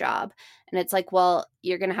leave my job. And it's like, well,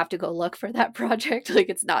 you're going to have to go look for that project. Like,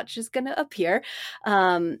 it's not just going to appear.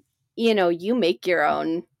 Um, you know, you make your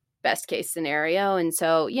own best case scenario. And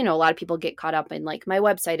so, you know, a lot of people get caught up in like, my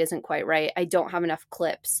website isn't quite right. I don't have enough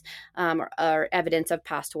clips or evidence of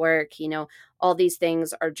past work. You know, all these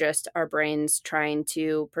things are just our brains trying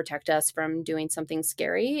to protect us from doing something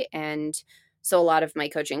scary. And so a lot of my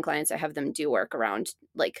coaching clients, I have them do work around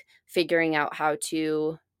like figuring out how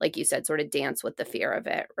to, like you said, sort of dance with the fear of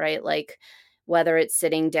it, right? Like whether it's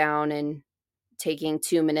sitting down and taking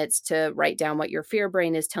 2 minutes to write down what your fear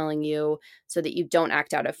brain is telling you so that you don't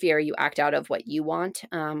act out of fear, you act out of what you want,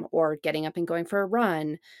 or getting up and going for a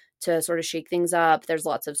run to sort of shake things up. There's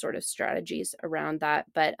lots of sort of strategies around that.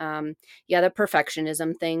 But yeah, the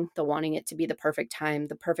perfectionism thing, the wanting it to be the perfect time,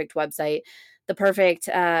 the perfect website, the perfect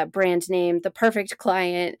brand name, the perfect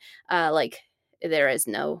client, like there is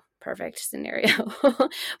no perfect scenario.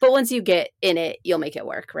 But once you get in it, you'll make it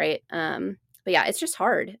work, right? But yeah, it's just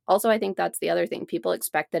hard. Also, I think that's the other thing. People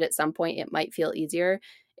expect that at some point it might feel easier.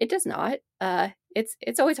 It does not.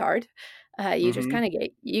 It's always hard. You just Hmm. kind of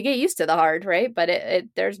get used to the hard, right? But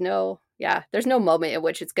there's no moment in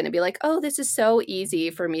which it's going to be like, oh, this is so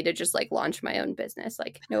easy for me to just like launch my own business.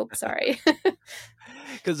 Like, nope, sorry.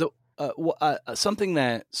 Because Something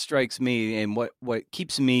that strikes me, and what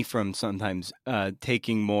keeps me from sometimes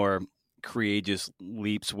taking more courageous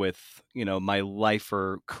leaps with my life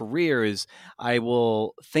or career, is I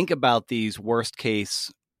will think about these worst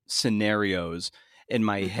case scenarios in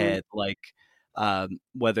my Hmm. head, like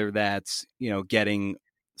whether that's getting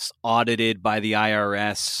audited by the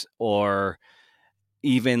IRS, or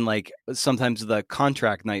even like sometimes the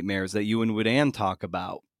contract nightmares that you and Woodand talk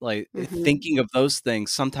about. Like Hmm. thinking of those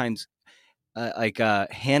things sometimes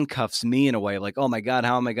handcuffs me in a way, like, oh my god,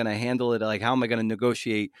 how am I going to handle it, like how am I going to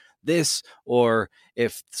negotiate this, or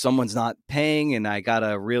if someone's not paying and I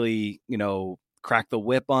gotta really crack the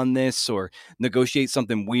whip on this, or negotiate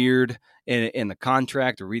something weird in the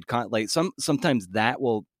contract, or like sometimes that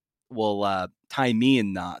will tie me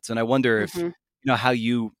in knots. And I wonder if Hmm. how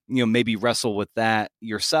maybe wrestle with that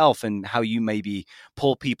yourself, and how you maybe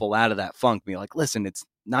pull people out of that funk, be like, listen, it's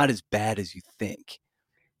not as bad as you think.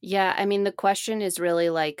 Yeah, I mean, the question is really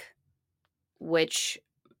like which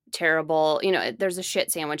terrible, there's a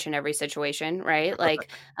shit sandwich in every situation, right? Like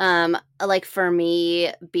for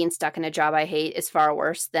me, being stuck in a job I hate is far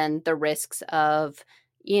worse than the risks of,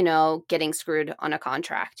 getting screwed on a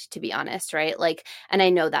contract, to be honest, right? Like, and I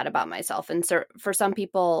know that about myself. And so for some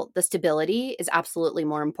people, the stability is absolutely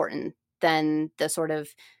more important than the sort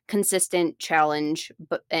of consistent challenge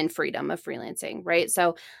and freedom of freelancing, right?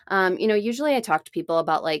 So, usually I talk to people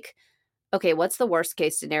about like, okay, what's the worst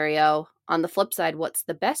case scenario? On the flip side, what's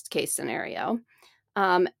the best case scenario?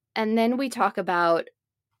 Um, and then we talk about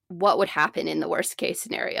what would happen in the worst case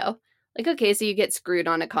scenario. Like, okay, so you get screwed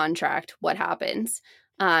on a contract, what happens?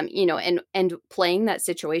 And playing that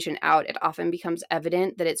situation out, it often becomes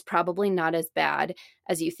evident that it's probably not as bad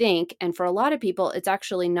as you think. And for a lot of people, it's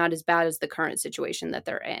actually not as bad as the current situation that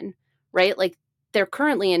they're in, right? Like they're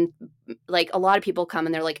currently in, like a lot of people come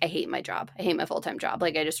and they're like, I hate my job. I hate my full-time job.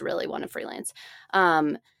 Like I just really want to freelance.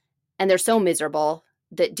 Um, and they're so miserable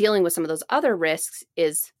that dealing with some of those other risks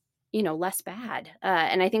is less bad,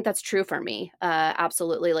 and I think that's true for me,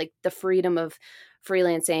 absolutely. Like the freedom of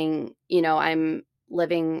freelancing, I'm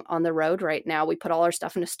living on the road right now. We put all our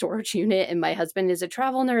stuff in a storage unit, and my husband is a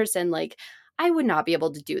travel nurse, and like I would not be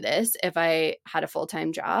able to do this if I had a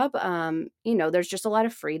full-time job. There's just a lot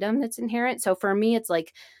of freedom that's inherent. So for me, it's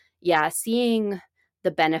like, yeah, seeing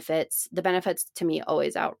the benefits to me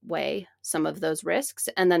always outweigh some of those risks.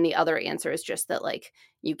 And then the other answer is just that like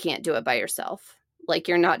you can't do it by yourself. Like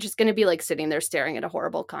you're not just going to be like sitting there staring at a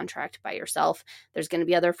horrible contract by yourself. There's going to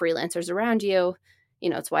be other freelancers around you.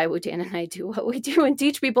 It's why Dan and I do what we do and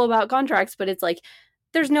teach people about contracts, but it's like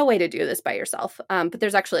there's no way to do this by yourself. But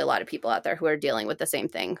there's actually a lot of people out there who are dealing with the same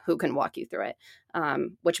thing who can walk you through it,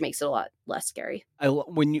 which makes it a lot less scary.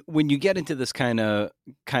 When you get into this kind of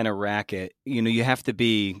racket, you have to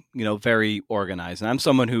be very organized. And I'm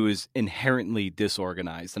someone who is inherently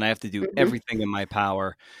disorganized, and I have to do Hmm. everything in my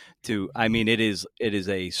power to. I mean, it is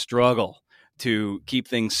a struggle to keep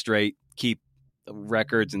things straight, keep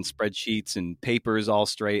records and spreadsheets and papers all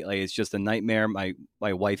straight. Like it's just a nightmare. My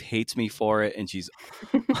wife hates me for it, and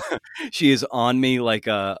she is on me like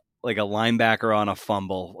a linebacker on a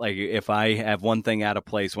fumble. Like if I have one thing out of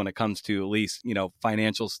place when it comes to at least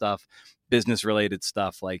financial stuff, business related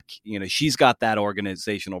stuff, like she's got that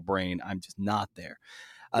organizational brain. I'm just not there.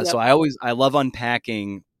 So Yep. I love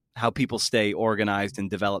unpacking how people stay organized and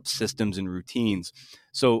develop systems and routines.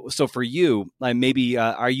 So for you, like maybe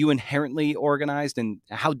are you inherently organized, and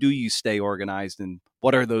how do you stay organized, and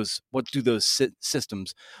what do those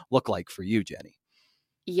systems look like for you, Jenny?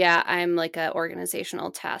 Yeah, I'm like a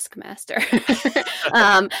organizational taskmaster.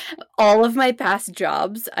 um, all of my past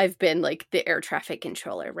jobs, I've been like the air traffic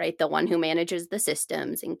controller, right? The one who manages the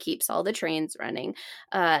systems and keeps all the trains running.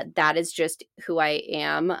 That is just who I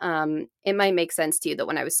am. It might make sense to you that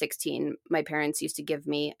when I was 16, my parents used to give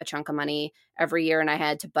me a chunk of money every year, and I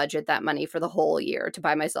had to budget that money for the whole year to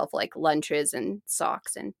buy myself like lunches and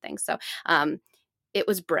socks and things. So, it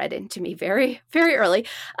was bred into me very, very early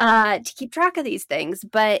to keep track of these things.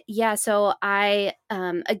 But yeah, so I,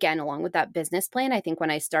 again, along with that business plan, I think when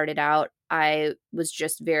I started out, I was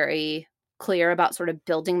just very clear about sort of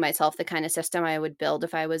building myself the kind of system I would build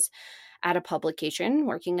if I was at a publication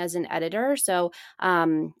working as an editor. So,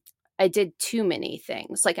 I did too many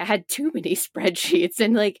things. Like I had too many spreadsheets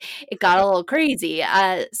and like it got a little crazy.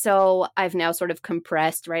 So I've now sort of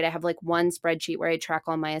compressed, right? I have like one spreadsheet where I track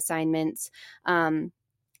all my assignments. Um,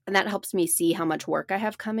 and that helps me see how much work I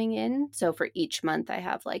have coming in. So for each month, I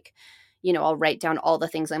have like, I'll write down all the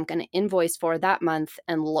things I'm going to invoice for that month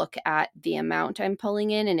and look at the amount I'm pulling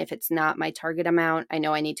in. And if it's not my target amount, I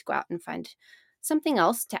know I need to go out and find something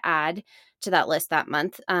else to add to that list that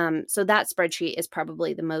month. So that spreadsheet is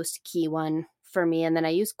probably the most key one for me. And then I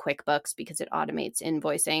use QuickBooks because it automates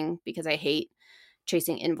invoicing, because I hate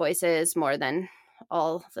chasing invoices more than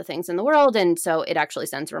all the things in the world. And so it actually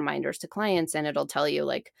sends reminders to clients, and it'll tell you,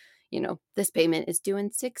 like, this payment is due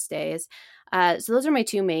in 6 days. So those are my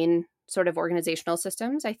two main sort of organizational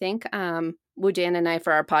systems, I think. Wujan and I,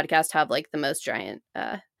 for our podcast, have like the most giant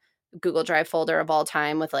Google Drive folder of all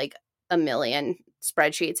time with like a million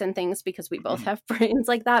spreadsheets and things, because we both have brains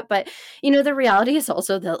like that. But, the reality is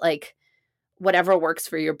also that like whatever works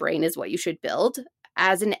for your brain is what you should build.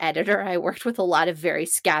 As an editor, I worked with a lot of very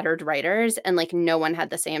scattered writers, and like no one had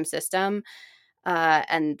the same system.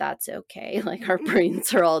 And that's okay. Like our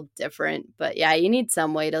brains are all different. But yeah, you need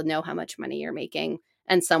some way to know how much money you're making,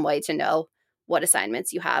 and some way to know what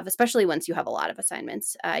assignments you have, especially once you have a lot of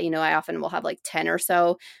assignments. I often will have like 10 or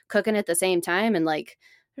so cooking at the same time, and like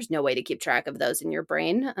there's no way to keep track of those in your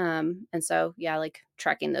brain. And so, yeah, like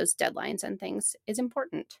tracking those deadlines and things is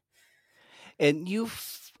important. And you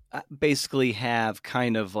basically have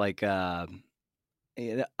kind of like a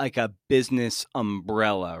business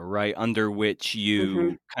umbrella, right, under which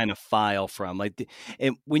you kind of file from. Like,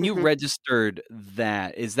 and when you registered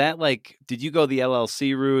that, is that like, did you go the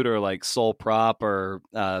LLC route, or like sole prop, or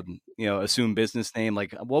assume business name?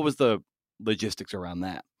 Like, what was the logistics around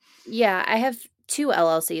that? Yeah, I have two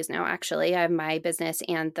LLCs now, actually. I have my business,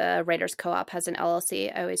 and the Writers Co-op has an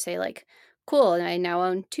LLC. I always say, like, cool, and I now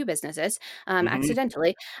own two businesses,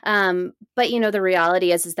 accidentally. But, the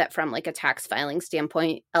reality is that from like a tax filing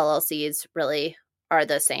standpoint, LLCs really are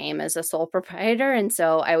the same as a sole proprietor. And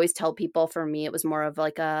so I always tell people, for me, it was more of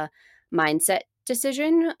like a mindset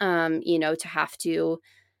decision, to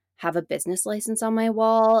have a business license on my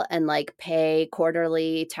wall and like pay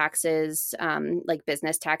quarterly taxes, like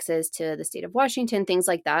business taxes to the state of Washington, things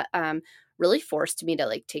like that, really forced me to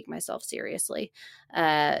like take myself seriously.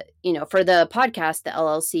 For the podcast, the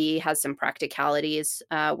LLC has some practicalities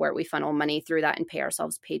where we funnel money through that and pay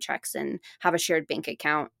ourselves paychecks and have a shared bank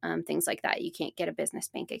account, things like that. You can't get a business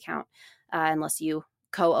bank account unless you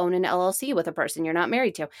co-own an LLC with a person you're not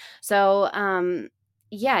married to. So,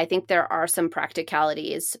 yeah, I think there are some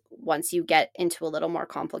practicalities once you get into a little more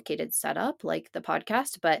complicated setup like the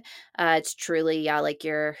podcast, but it's truly, yeah, like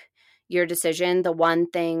your decision. The one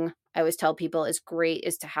thing I always tell people is great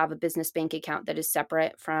is to have a business bank account that is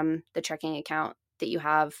separate from the checking account that you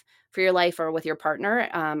have for your life or with your partner.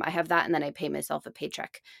 I have that, and then I pay myself a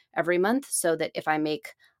paycheck every month, so that if I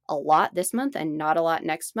make a lot this month and not a lot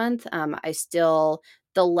next month, I still,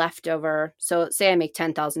 the leftover. So say I make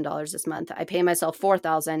 $10,000 this month, I pay myself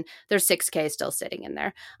 4,000. There's 6K still sitting in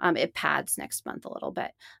there. It pads next month a little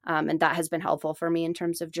bit. And that has been helpful for me in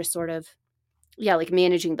terms of just sort of, yeah, like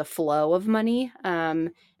managing the flow of money,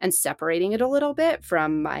 and separating it a little bit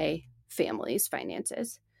from my family's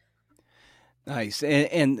finances. Nice.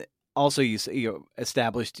 And also, you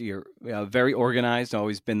established you're very organized,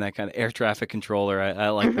 always been that kind of air traffic controller. I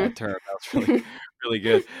like that term. That's really, really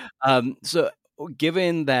good. So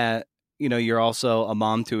given that, you're also a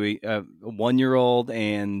mom to a 1-year-old,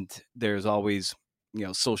 and there's always,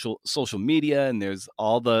 social media, and there's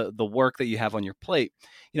all the work that you have on your plate,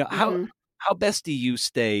 how best do you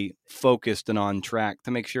stay focused and on track to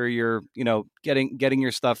make sure you're, getting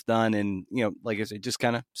your stuff done, and, like I said, just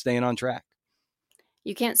kind of staying on track?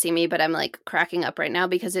 You can't see me, but I'm like cracking up right now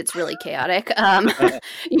because it's really chaotic.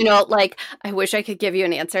 Like I wish I could give you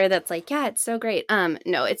an answer that's like, yeah, it's so great.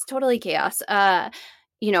 No, it's totally chaos.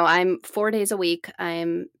 I'm 4 days a week.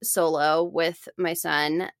 I'm solo with my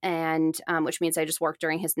son, and which means I just work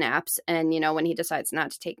during his naps. And when he decides not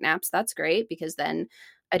to take naps, that's great, because then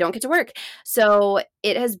I don't get to work. So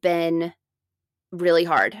it has been really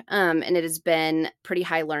hard. And it has been pretty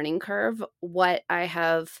high learning curve. What I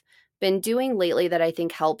have been doing lately that I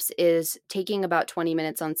think helps is taking about 20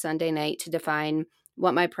 minutes on Sunday night to define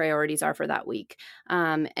what my priorities are for that week.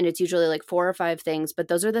 And it's usually like 4 or 5 things, but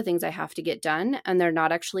those are the things I have to get done. And they're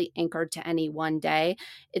not actually anchored to any one day.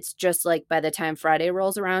 It's just like by the time Friday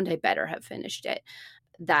rolls around, I better have finished it.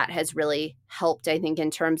 That has really helped, I think, in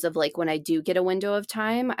terms of like when I do get a window of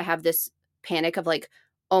time, I have this panic of like,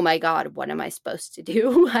 oh my God, what am I supposed to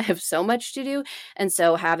do? I have so much to do. And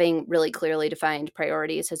so having really clearly defined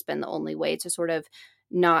priorities has been the only way to sort of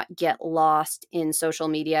not get lost in social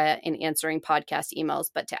media and answering podcast emails,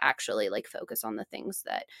 but to actually like focus on the things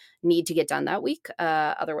that need to get done that week.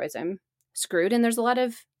 Otherwise I'm screwed. And there's a lot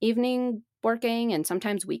of evening working and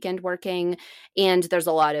sometimes weekend working. And there's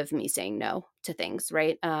a lot of me saying no to things,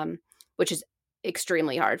 right? Which is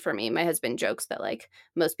extremely hard for me. My husband jokes that like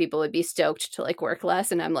most people would be stoked to like work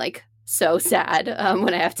less, and I'm like, so sad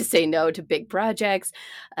when I have to say no to big projects.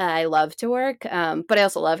 I love to work, but I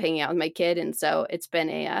also love hanging out with my kid, and so it's been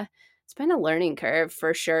a learning curve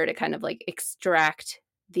for sure to kind of like extract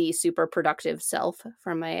the super productive self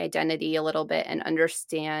from my identity a little bit and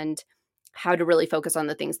understand how to really focus on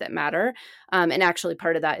the things that matter. And actually,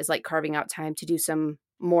 part of that is like carving out time to do some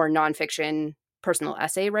more nonfiction personal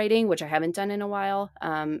essay writing, which I haven't done in a while,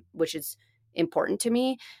 which is important to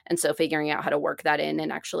me. And so figuring out how to work that in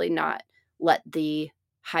and actually not let the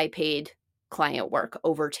high paid client work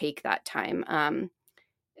overtake that time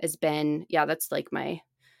has been, yeah, that's like my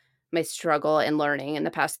struggle and learning in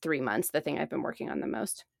the past 3 months, the thing I've been working on the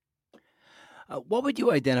most. What would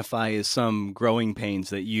you identify as some growing pains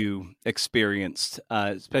that you experienced,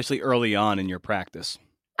 especially early on in your practice?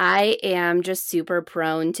 I am just super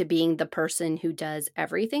prone to being the person who does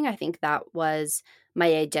everything. I think that was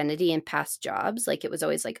my identity in past jobs. Like it was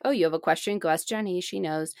always like, oh, you have a question? Go ask Jenny. She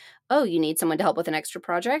knows. Oh, you need someone to help with an extra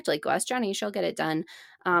project? Like, go ask Jenny. She'll get it done.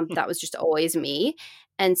 That was just always me.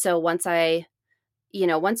 And so once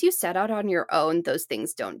you set out on your own, those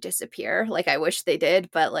things don't disappear. Like I wish they did,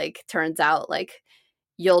 but like turns out like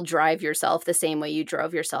you'll drive yourself the same way you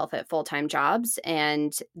drove yourself at full-time jobs.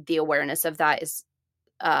 And the awareness of that is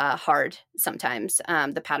hard sometimes.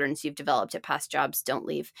 The patterns you've developed at past jobs don't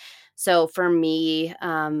leave. So for me,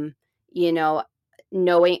 you know,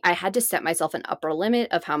 knowing I had to set myself an upper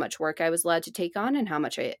limit of how much work I was allowed to take on and how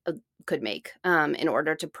much I could make in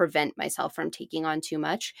order to prevent myself from taking on too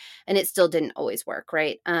much. And it still didn't always work,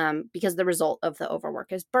 right? Because the result of the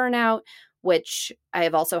overwork is burnout, which I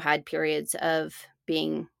have also had periods of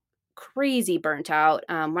being crazy burnt out.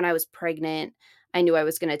 When I was pregnant, I knew I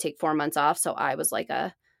was going to take 4 months off. So I was like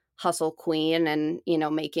a hustle queen and,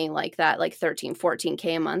 making like that, like 13,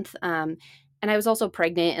 14K a month. And I was also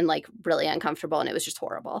pregnant and like really uncomfortable and it was just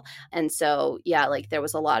horrible. And so, yeah, like there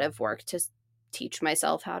was a lot of work to teach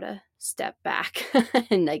myself how to step back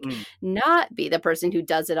and like Mm. not be the person who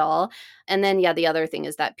does it all. And then, yeah, the other thing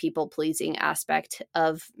is that people pleasing aspect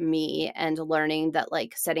of me and learning that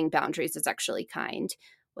like setting boundaries is actually kind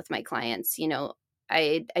with my clients.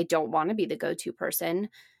 I don't want to be the go-to person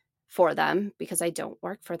for them because I don't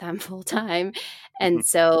work for them full time. And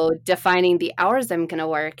so defining the hours I'm going to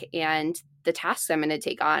work and the tasks I'm going to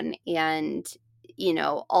take on and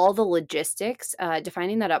all the logistics,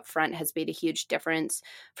 defining that up front has made a huge difference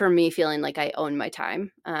for me feeling like I own my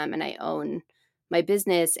time and I own my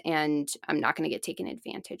business and I'm not going to get taken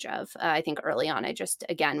advantage of. I think early on, I just,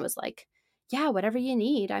 again, was like, yeah, whatever you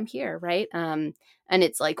need, I'm here. Right. And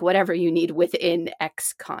it's like whatever you need within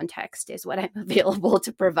X context is what I'm available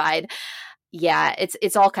to provide. Yeah,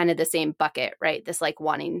 it's all kind of the same bucket, right? This like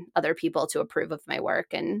wanting other people to approve of my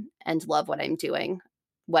work and love what I'm doing,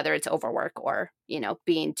 whether it's overwork or,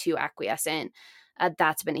 being too acquiescent.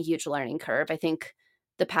 That's been a huge learning curve. I think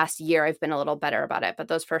the past year I've been a little better about it, but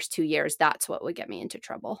those first 2 years, that's what would get me into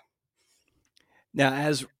trouble. Now,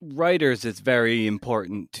 as writers, it's very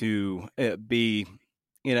important to be,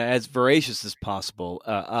 as voracious as possible,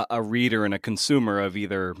 a reader and a consumer of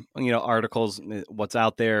either, articles, what's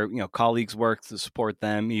out there, colleagues' work to support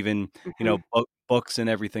them, even, Mhm. books and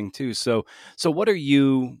everything too. So what are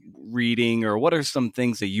you reading, or what are some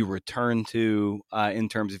things that you return to in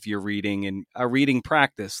terms of your reading and a reading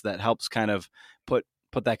practice that helps kind of put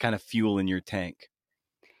that kind of fuel in your tank?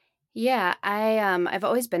 Yeah, I've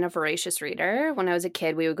always been a voracious reader. When I was a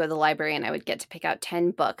kid, we would go to the library and I would get to pick out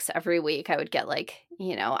 10 books every week. I would get like,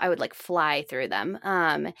 I would like fly through them.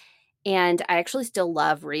 And I actually still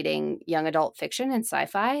love reading young adult fiction and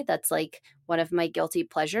sci-fi. That's like one of my guilty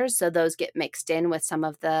pleasures. So those get mixed in with some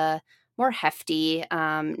of the more hefty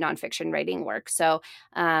nonfiction writing work. So,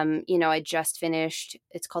 I just finished,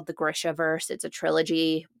 it's called the Grishaverse. It's a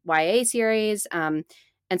trilogy YA series. And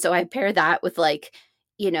so I pair that with like,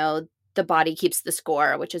 you know, The Body Keeps the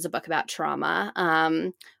Score, which is a book about trauma.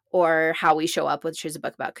 Or How We Show Up, which is a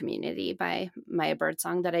book about community by Maya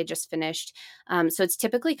Birdsong that I just finished. So it's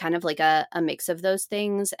typically kind of like a mix of those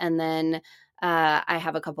things. And then I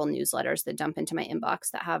have a couple newsletters that dump into my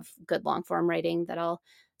inbox that have good long form writing that I'll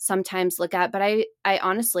sometimes look at. But I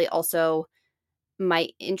honestly also, my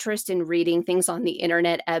interest in reading things on the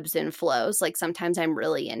internet ebbs and flows. Like sometimes I'm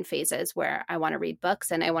really in phases where I want to read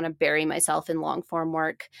books and I want to bury myself in long form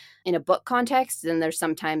work in a book context. And there's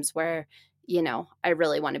sometimes where, I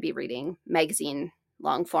really want to be reading magazine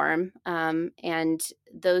long form. And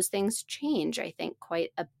those things change, I think,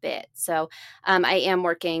 quite a bit. So I am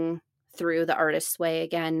working through The Artist's Way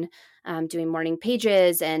again, doing morning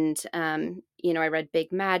pages. And, I read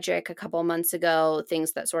Big Magic a couple months ago,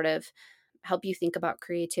 things that sort of help you think about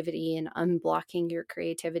creativity and unblocking your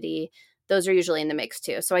creativity. those are usually in the mix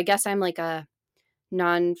too. So I guess I'm like a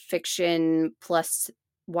nonfiction plus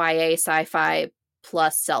YA sci-fi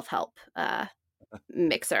plus self-help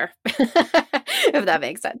mixer, if that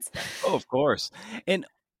makes sense. Oh, of course. And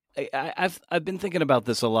I've been thinking about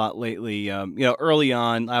this a lot lately. Early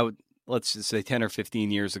on, let's just say 10 or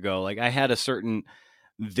 15 years ago, like I had a certain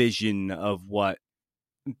vision of what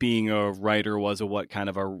being a writer was, or what kind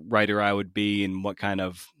of a writer I would be and what kind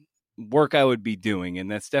of work I would be doing.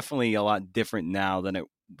 And that's definitely a lot different now than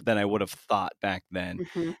I would have thought back then.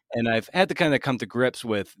 Mm-hmm. And I've had to kind of come to grips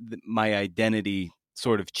with my identity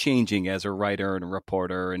sort of changing as a writer and a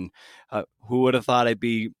reporter. And who would have thought I'd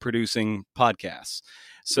be producing podcasts?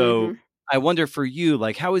 Mm-hmm. So I wonder for you,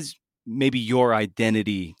 like, how has maybe your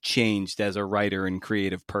identity changed as a writer and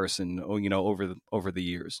creative person, over the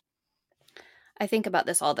years? I think about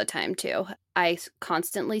this all the time too. I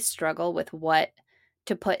constantly struggle with what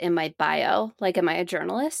to put in my bio. Like, am I a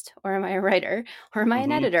journalist or am I a writer or am I an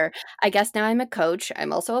Hmm. editor? I guess now I'm a coach.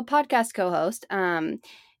 I'm also a podcast co-host.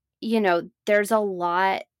 There's a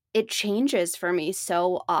lot. It changes for me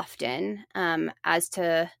so often as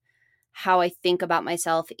to how I think about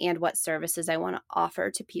myself and what services I want to offer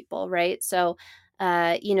to people, right? So,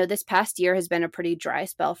 this past year has been a pretty dry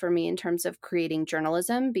spell for me in terms of creating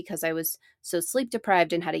journalism because I was so sleep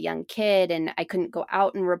deprived and had a young kid and I couldn't go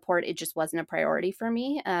out and report. It just wasn't a priority for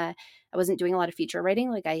me. I wasn't doing a lot of feature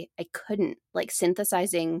writing. Like I couldn't, like,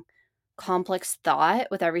 synthesizing complex thought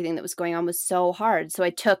with everything that was going on was so hard. So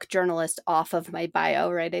I took journalist off of my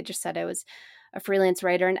bio, right? I just said I was a freelance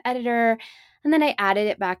writer and editor, and then I added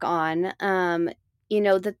it back on.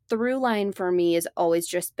 The through line for me has always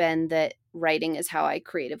just been that writing is how I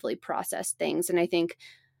creatively process things. And I think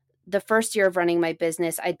the first year of running my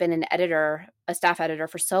business, I'd been an editor, a staff editor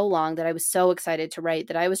for so long that I was so excited to write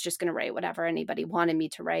that I was just going to write whatever anybody wanted me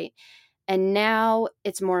to write. And now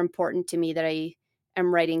it's more important to me that I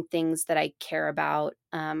am writing things that I care about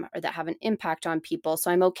or that have an impact on people.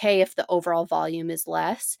 So I'm okay if the overall volume is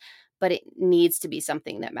less, but it needs to be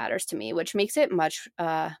something that matters to me, which makes it much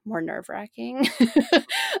more nerve wracking.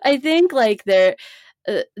 I think like the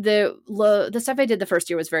stuff I did the first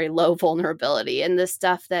year was very low vulnerability, and the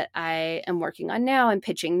stuff that I am working on now and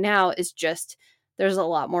pitching now is just there's a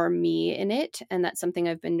lot more me in it, and that's something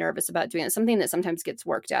I've been nervous about doing. It's something that sometimes gets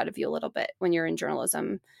worked out of you a little bit when you're in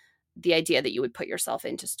journalism, the idea that you would put yourself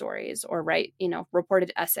into stories or write,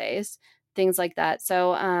 reported essays, things like that.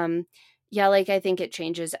 So, yeah, like I think it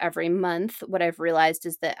changes every month. What I've realized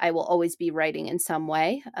is that I will always be writing in some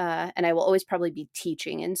way, and I will always probably be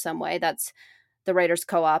teaching in some way. That's the writers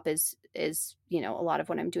co-op is a lot of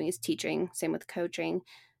what I'm doing is teaching. Same with coaching.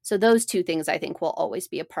 So those two things I think will always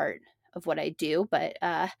be a part of what I do, but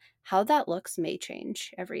how that looks may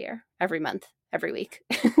change every year, every month, every week.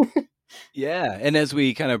 Yeah, and as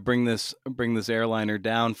we kind of bring this airliner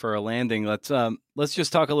down for a landing, let's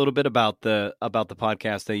just talk a little bit about the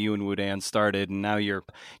podcast that you and Woodan started, and now you're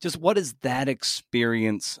just what has that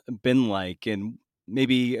experience been like, and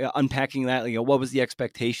maybe unpacking that, what was the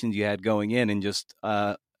expectations you had going in, and just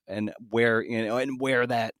and where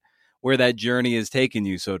that journey has taken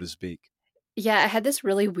you, so to speak. Yeah, I had this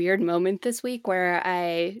really weird moment this week where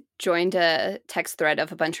I joined a text thread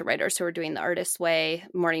of a bunch of writers who were doing the Artist's Way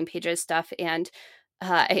morning pages stuff. And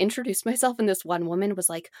I introduced myself, and this one woman was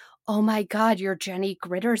like, "Oh my God, you're Jenni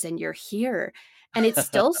Gritters and you're here." And it's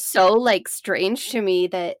still so like strange to me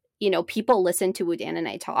that, people listen to Wudan and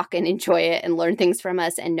I talk and enjoy it and learn things from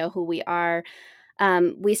us and know who we are.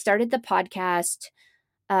 We started the podcast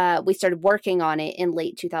we started working on it in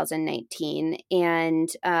late 2019,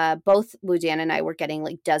 and both Wudan and I were getting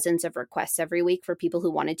like dozens of requests every week for people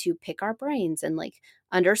who wanted to pick our brains and like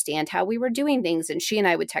understand how we were doing things. And she and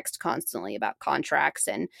I would text constantly about contracts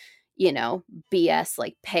and BS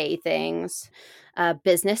like pay things,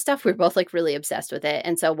 business stuff. We were both like really obsessed with it.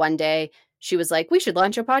 And so one day she was like, "We should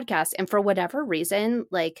launch a podcast." And for whatever reason,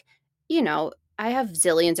 like, I have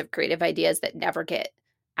zillions of creative ideas that never get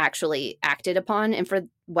actually acted upon, and for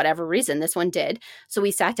whatever reason this one did. So we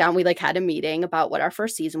sat down, we like had a meeting about what our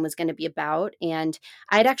first season was going to be about, and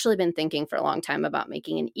I'd actually been thinking for a long time about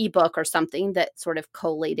making an ebook or something that sort of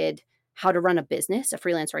collated how to run a business, a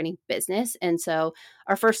freelance writing business. And so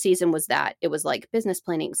our first season was that. It was like business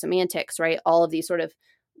planning, semantics, right? All of these sort of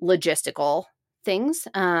logistical things.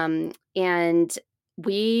 And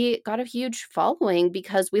we got a huge following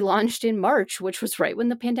because we launched in March, which was right when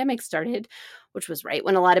the pandemic started, which was right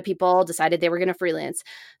when a lot of people decided they were going to freelance.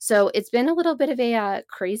 So it's been a little bit of a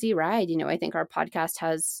crazy ride. I think our podcast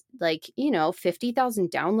has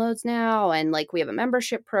 50,000 downloads now. And we have a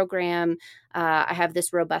membership program. I have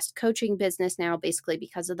this robust coaching business now, basically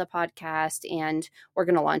because of the podcast. And we're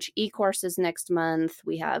going to launch e-courses next month.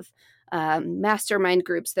 We have mastermind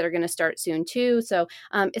groups that are going to start soon too. So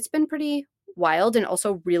it's been pretty wild and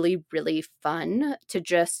also really, really fun to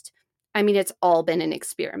it's all been an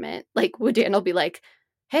experiment. Dan will be like,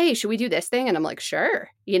 hey, should we do this thing? And I'm like, sure.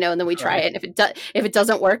 And then we try it. And if it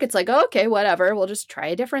doesn't work, it's like, oh, okay, whatever. We'll just try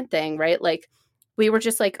a different thing, right? We were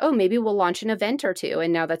just like, oh, maybe we'll launch an event or two.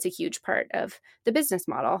 And now that's a huge part of the business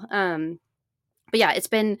model. But yeah, it's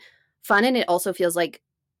been fun. And it also feels like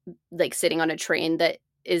sitting on a train that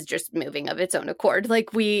is just moving of its own accord.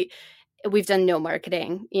 We've done no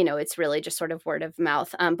marketing, it's really just sort of word of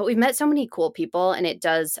mouth. But we've met so many cool people, and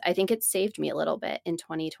I think it saved me a little bit in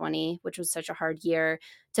 2020, which was such a hard year,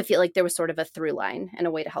 to feel like there was sort of a through line and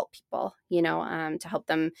a way to help people, to help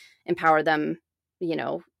them, empower them,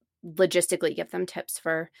 logistically give them tips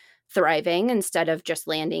for thriving instead of just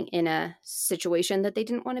landing in a situation that they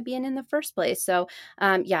didn't want to be in the first place. So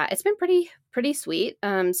yeah, it's been pretty sweet.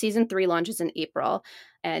 Season 3 launches in April.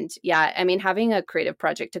 And yeah, having a creative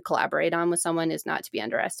project to collaborate on with someone is not to be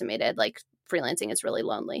underestimated. Freelancing is really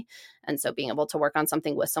lonely. And so being able to work on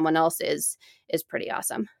something with someone else is pretty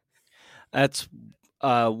awesome. That's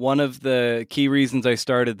one of the key reasons I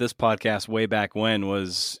started this podcast way back when,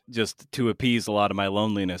 was just to appease a lot of my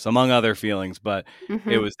loneliness, among other feelings. But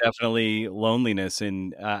it was definitely loneliness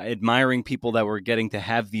and admiring people that were getting to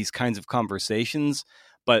have these kinds of conversations,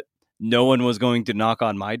 but no one was going to knock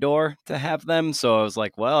on my door to have them. So I was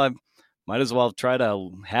like, well, I might as well try to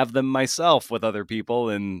have them myself with other people.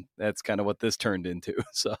 And that's kind of what this turned into.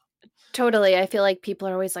 So totally. I feel like people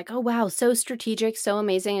are always like, oh, wow, so strategic, so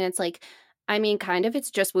amazing. And it's like, kind of, it's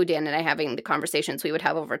just Dan and I having the conversations we would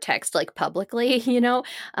have over text, publicly,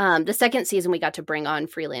 The second season, we got to bring on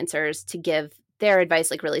freelancers to give their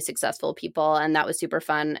advice, really successful people. And that was super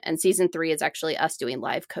fun. And season 3 is actually us doing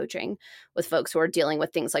live coaching with folks who are dealing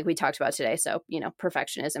with things like we talked about today. So,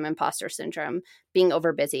 perfectionism, imposter syndrome, being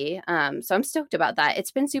over busy. So I'm stoked about that. It's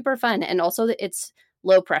been super fun. And also it's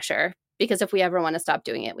low pressure, because if we ever want to stop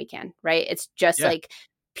doing it, we can, right? It's just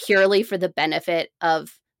purely for the benefit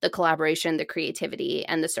of the collaboration, the creativity,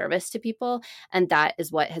 and the service to people. And that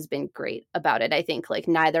is what has been great about it. I think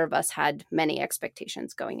neither of us had many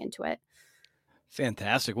expectations going into it.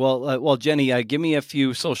 Fantastic. Well, Jenni, give me a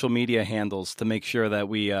few social media handles to make sure that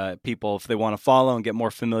we people, if they want to follow and get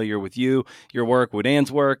more familiar with you, your work,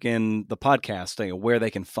 Dan's work, and the podcast, where they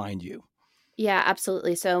can find you. Yeah,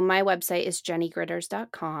 absolutely. So my website is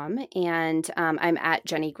jennigritters.com, and I'm at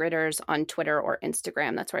Jenni Gritters on Twitter or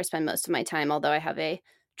Instagram. That's where I spend most of my time, although I have a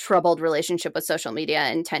troubled relationship with social media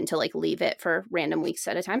and tend to leave it for random weeks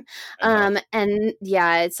at a time. And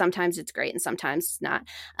yeah, sometimes it's great and sometimes it's not.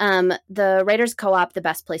 The Writers Co-op, the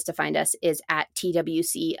best place to find us is at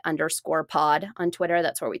TWC_pod on Twitter.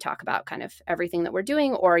 That's where we talk about kind of everything that we're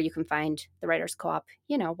doing, or you can find the Writers Co-op,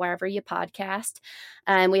 wherever you podcast.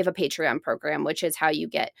 And we have a Patreon program, which is how you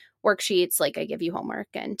get worksheets, I give you homework,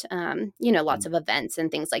 and lots of events and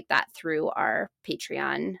things like that through our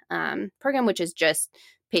Patreon program, which is just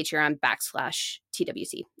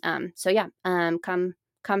Patreon/TWC. So yeah, come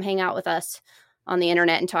hang out with us on the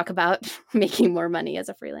internet and talk about making more money as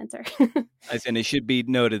a freelancer. And it should be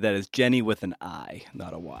noted that it's Jenni with an I,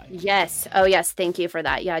 not a Y. Yes. Oh yes. Thank you for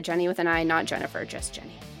that. Yeah, Jenni with an I, not Jennifer, just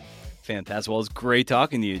Jenni. Fantastic. Well, it's great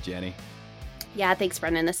talking to you, Jenni. Yeah, thanks,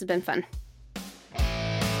 Brendan. This has been fun.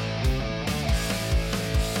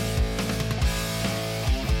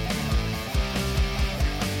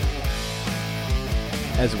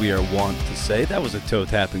 As we are wont to say, that was a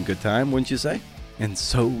toe-tapping good time, wouldn't you say? And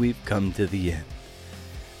so we've come to the end.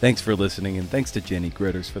 Thanks for listening, and thanks to Jenni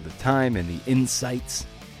Gritters for the time and the insights.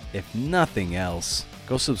 If nothing else,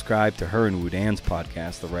 go subscribe to her and Dan's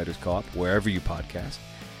podcast, The Writers Co-op, wherever you podcast.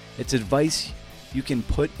 It's advice you can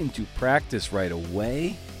put into practice right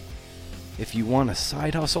away if you want a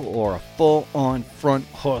side hustle or a full-on front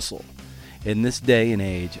hustle. In this day and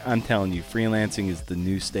age, I'm telling you, freelancing is the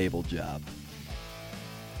new stable job.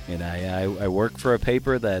 And I work for a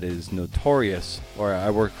paper that is notorious, or I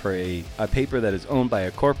work for a paper that is owned by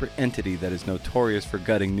a corporate entity that is notorious for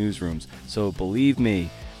gutting newsrooms. So believe me,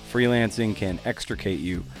 freelancing can extricate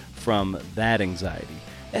you from that anxiety.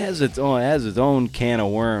 It has its own can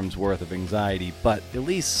of worms worth of anxiety, but at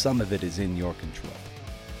least some of it is in your control.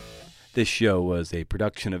 This show was a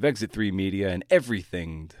production of Exit 3 Media and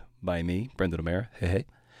everything by me, Brendan O'Mara. Hey.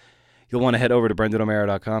 You'll want to head over to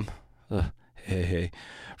brendano'mara.com. hey,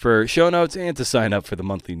 for show notes and to sign up for the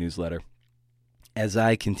monthly newsletter. As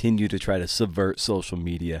I continue to try to subvert social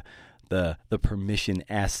media, the permission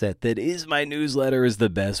asset that is my newsletter is the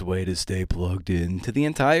best way to stay plugged in to the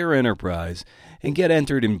entire enterprise and get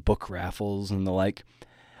entered in book raffles and the like.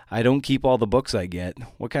 I don't keep all the books I get.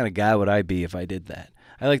 What kind of guy would I be if I did that?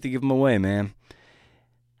 I like to give them away, man.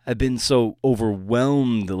 I've been so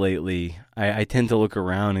overwhelmed lately, I tend to look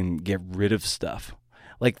around and get rid of stuff.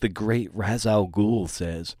 Like the great Ra's al Ghul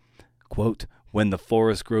says, quote, "When the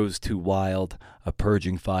forest grows too wild, a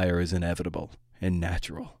purging fire is inevitable and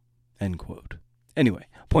natural," end quote. Anyway,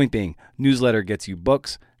 point being, newsletter gets you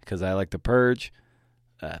books because I like to purge,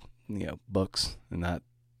 books and not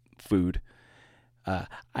food.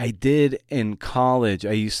 I did in college,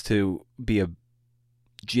 I used to be a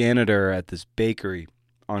janitor at this bakery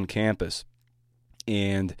on campus,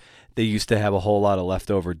 and they used to have a whole lot of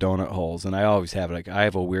leftover donut holes, and I always have it. Like, I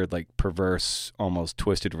have a weird, like, perverse, almost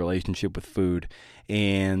twisted relationship with food,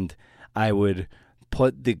 and I would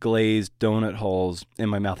put the glazed donut holes in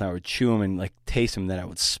my mouth, and I would chew them and, like, taste them, then I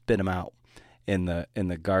would spit them out in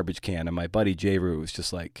the garbage can, and my buddy J-Roo was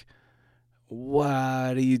just like,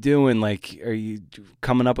 "What are you doing? Like, are you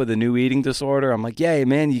coming up with a new eating disorder?" I'm like, "Yeah,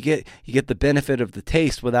 man, you get the benefit of the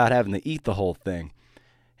taste without having to eat the whole thing."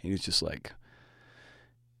 And he was just like,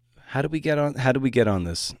 How do we get on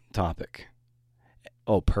this topic?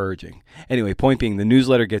 Oh, purging. Anyway, point being, the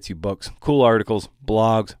newsletter gets you books, cool articles,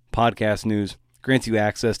 blogs, podcast news, grants you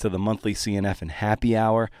access to the monthly CNF and happy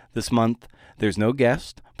hour. This month, there's no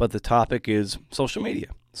guest, but the topic is social media.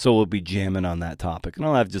 So we'll be jamming on that topic, and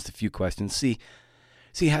I'll have just a few questions. See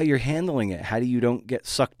how you're handling it. How do you don't get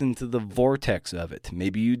sucked into the vortex of it?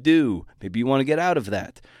 Maybe you do. Maybe you want to get out of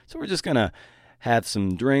that. So we're just going to have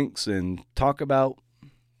some drinks and talk about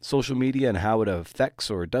social media and how it affects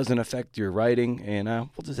or doesn't affect your writing, and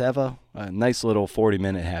we'll just have a nice little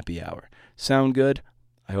 40-minute happy hour. Sound good?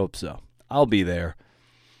 I hope so. I'll be there,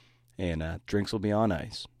 and drinks will be on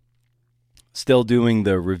ice. Still doing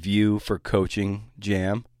the review for Coaching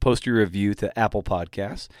Jam. Post your review to Apple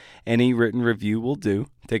Podcasts. Any written review will do.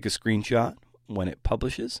 Take a screenshot when it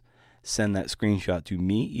publishes. Send that screenshot to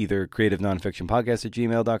me, either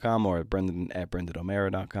creativenonfictionpodcast@gmail.com or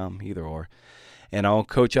brendan@brendano'mara.com, either or. And I'll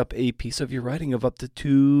coach up a piece of your writing of up to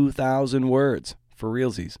 2,000 words for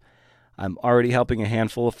realsies. I'm already helping a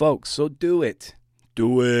handful of folks, so do it.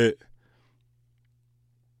 Do it.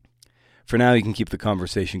 For now, you can keep the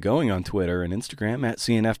conversation going on Twitter and Instagram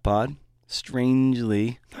 @CNFPod.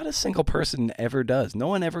 Strangely, not a single person ever does. No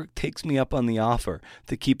one ever takes me up on the offer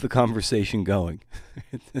to keep the conversation going.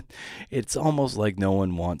 It's almost like no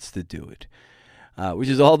one wants to do it. Which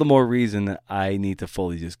is all the more reason that I need to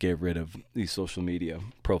fully just get rid of these social media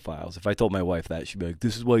profiles. If I told my wife that, she'd be like,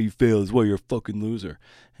 "This is why you fail. This is why you're a fucking loser."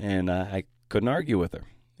 And I couldn't argue with her.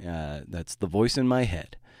 That's the voice in my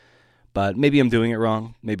head. But maybe I'm doing it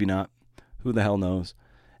wrong. Maybe not. Who the hell knows?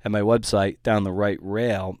 At my website, down the right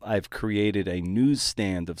rail, I've created a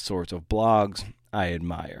newsstand of sorts of blogs I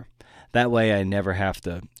admire. That way I never have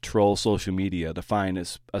to troll social media to find a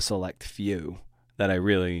select few that I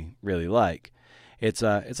really, really like. It's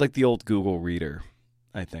like the old Google Reader,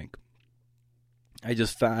 I think. I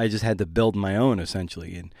just had to build my own,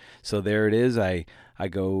 essentially. And so there it is. I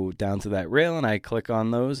go down to that rail and I click on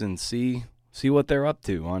those and see what they're up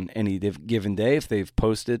to on any given day. If they've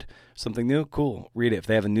posted something new, cool, read it. If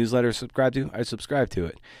they have a newsletter to subscribe to, I subscribe to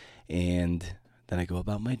it. And then I go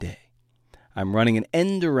about my day. I'm running an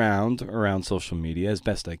end around social media as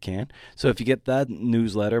best I can. So if you get that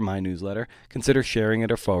newsletter, my newsletter, consider sharing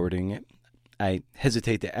it or forwarding it. I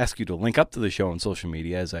hesitate to ask you to link up to the show on social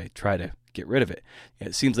media as I try to get rid of it.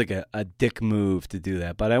 It seems like a dick move to do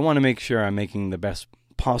that, but I want to make sure I'm making the best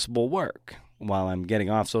possible work while I'm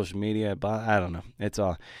getting off social media. But I don't know. It's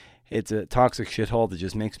a toxic shithole that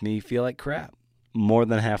just makes me feel like crap more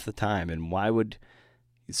than half the time. And why would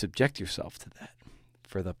you subject yourself to that?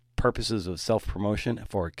 For the purposes of self-promotion,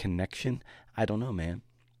 for a connection? I don't know, man.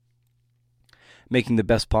 Making the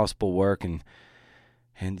best possible work and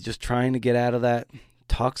just trying to get out of that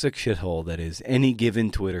toxic shithole that is any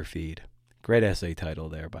given Twitter feed. Great essay title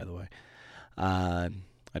there, by the way.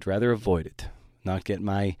 I'd rather avoid it. Not get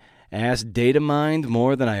my ass data mined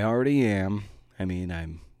more than I already am. I mean,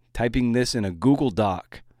 I'm typing this in a Google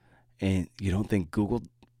Doc, and you don't think Google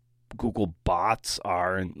bots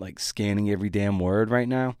are like scanning every damn word right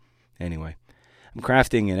now? Anyway, I'm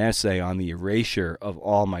crafting an essay on the erasure of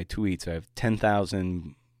all my tweets. I have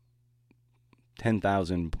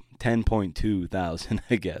 10.2 thousand,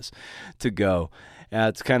 I guess, to go.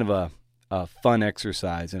 It's kind of a fun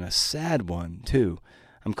exercise and a sad one, too.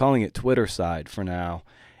 I'm calling it Twitter side for now.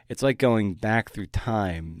 It's like going back through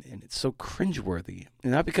time, and it's so cringeworthy.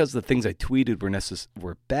 And not because the things I tweeted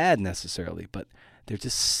were bad necessarily, but they're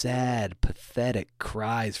just sad, pathetic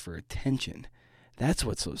cries for attention. That's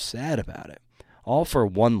what's so sad about it. All for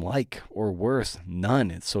one like, or worse,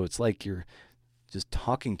 none. So it's like you're just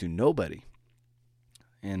talking to nobody.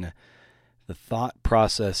 And the thought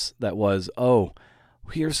process that was, oh,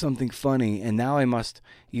 here's something funny, and now I must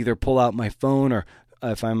either pull out my phone or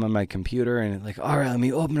if I'm on my computer and like, all right, let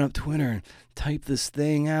me open up Twitter and type this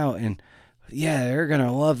thing out. And yeah, they're going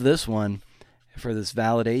to love this one for this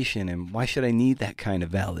validation. And why should I need that kind of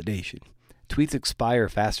validation? Tweets expire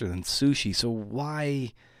faster than sushi. So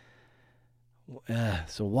why?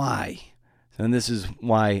 And this is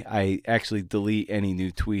why I actually delete any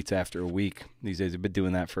new tweets after a week. These days I've been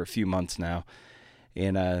doing that for a few months now.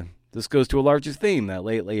 And this goes to a larger theme that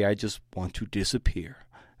lately I just want to disappear.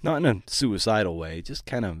 Not in a suicidal way, just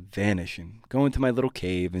kind of vanish and go into my little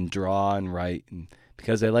cave and draw and write. And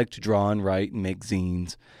because I like to draw and write and make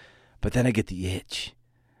zines. But then I get the itch.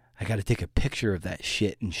 I got to take a picture of that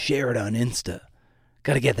shit and share it on Insta.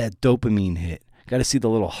 Got to get that dopamine hit. Got to see the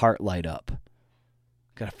little heart light up.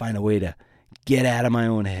 Got to find a way to get out of my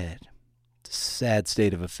own head. It's a sad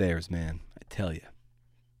state of affairs, man. I tell you.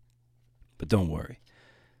 But don't worry.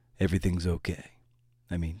 Everything's okay.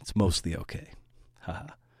 I mean, it's mostly okay. Haha.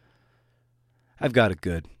 I've got it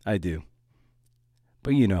good. I do.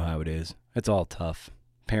 But you know how it is. It's all tough.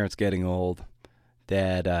 Parents getting old.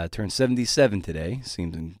 Dad turned 77 today.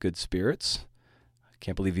 Seems in good spirits. I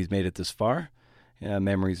can't believe he's made it this far. Yeah,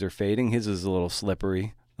 memories are fading. His is a little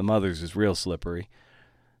slippery. The mother's is real slippery.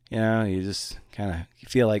 You know, you just kind of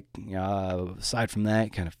feel like, aside from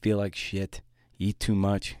that, kind of feel like shit. Eat too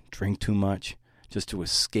much, drink too much, just to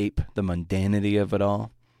escape the mundanity of it all.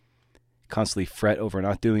 Constantly fret over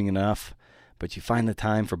not doing enough, but you find the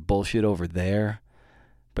time for bullshit over there,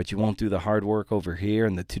 but you won't do the hard work over here,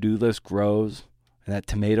 and the to-do list grows, and that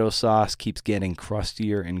tomato sauce keeps getting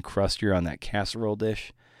crustier and crustier on that casserole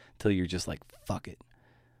dish, till you're just like, fuck it,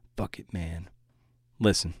 man.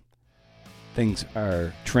 Listen, things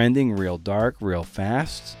are trending real dark, real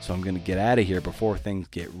fast, so I'm going to get out of here before things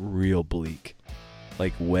get real bleak,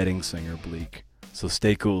 like Wedding Singer bleak. So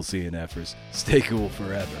stay cool, CNFers. Stay cool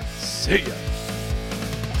forever. See ya.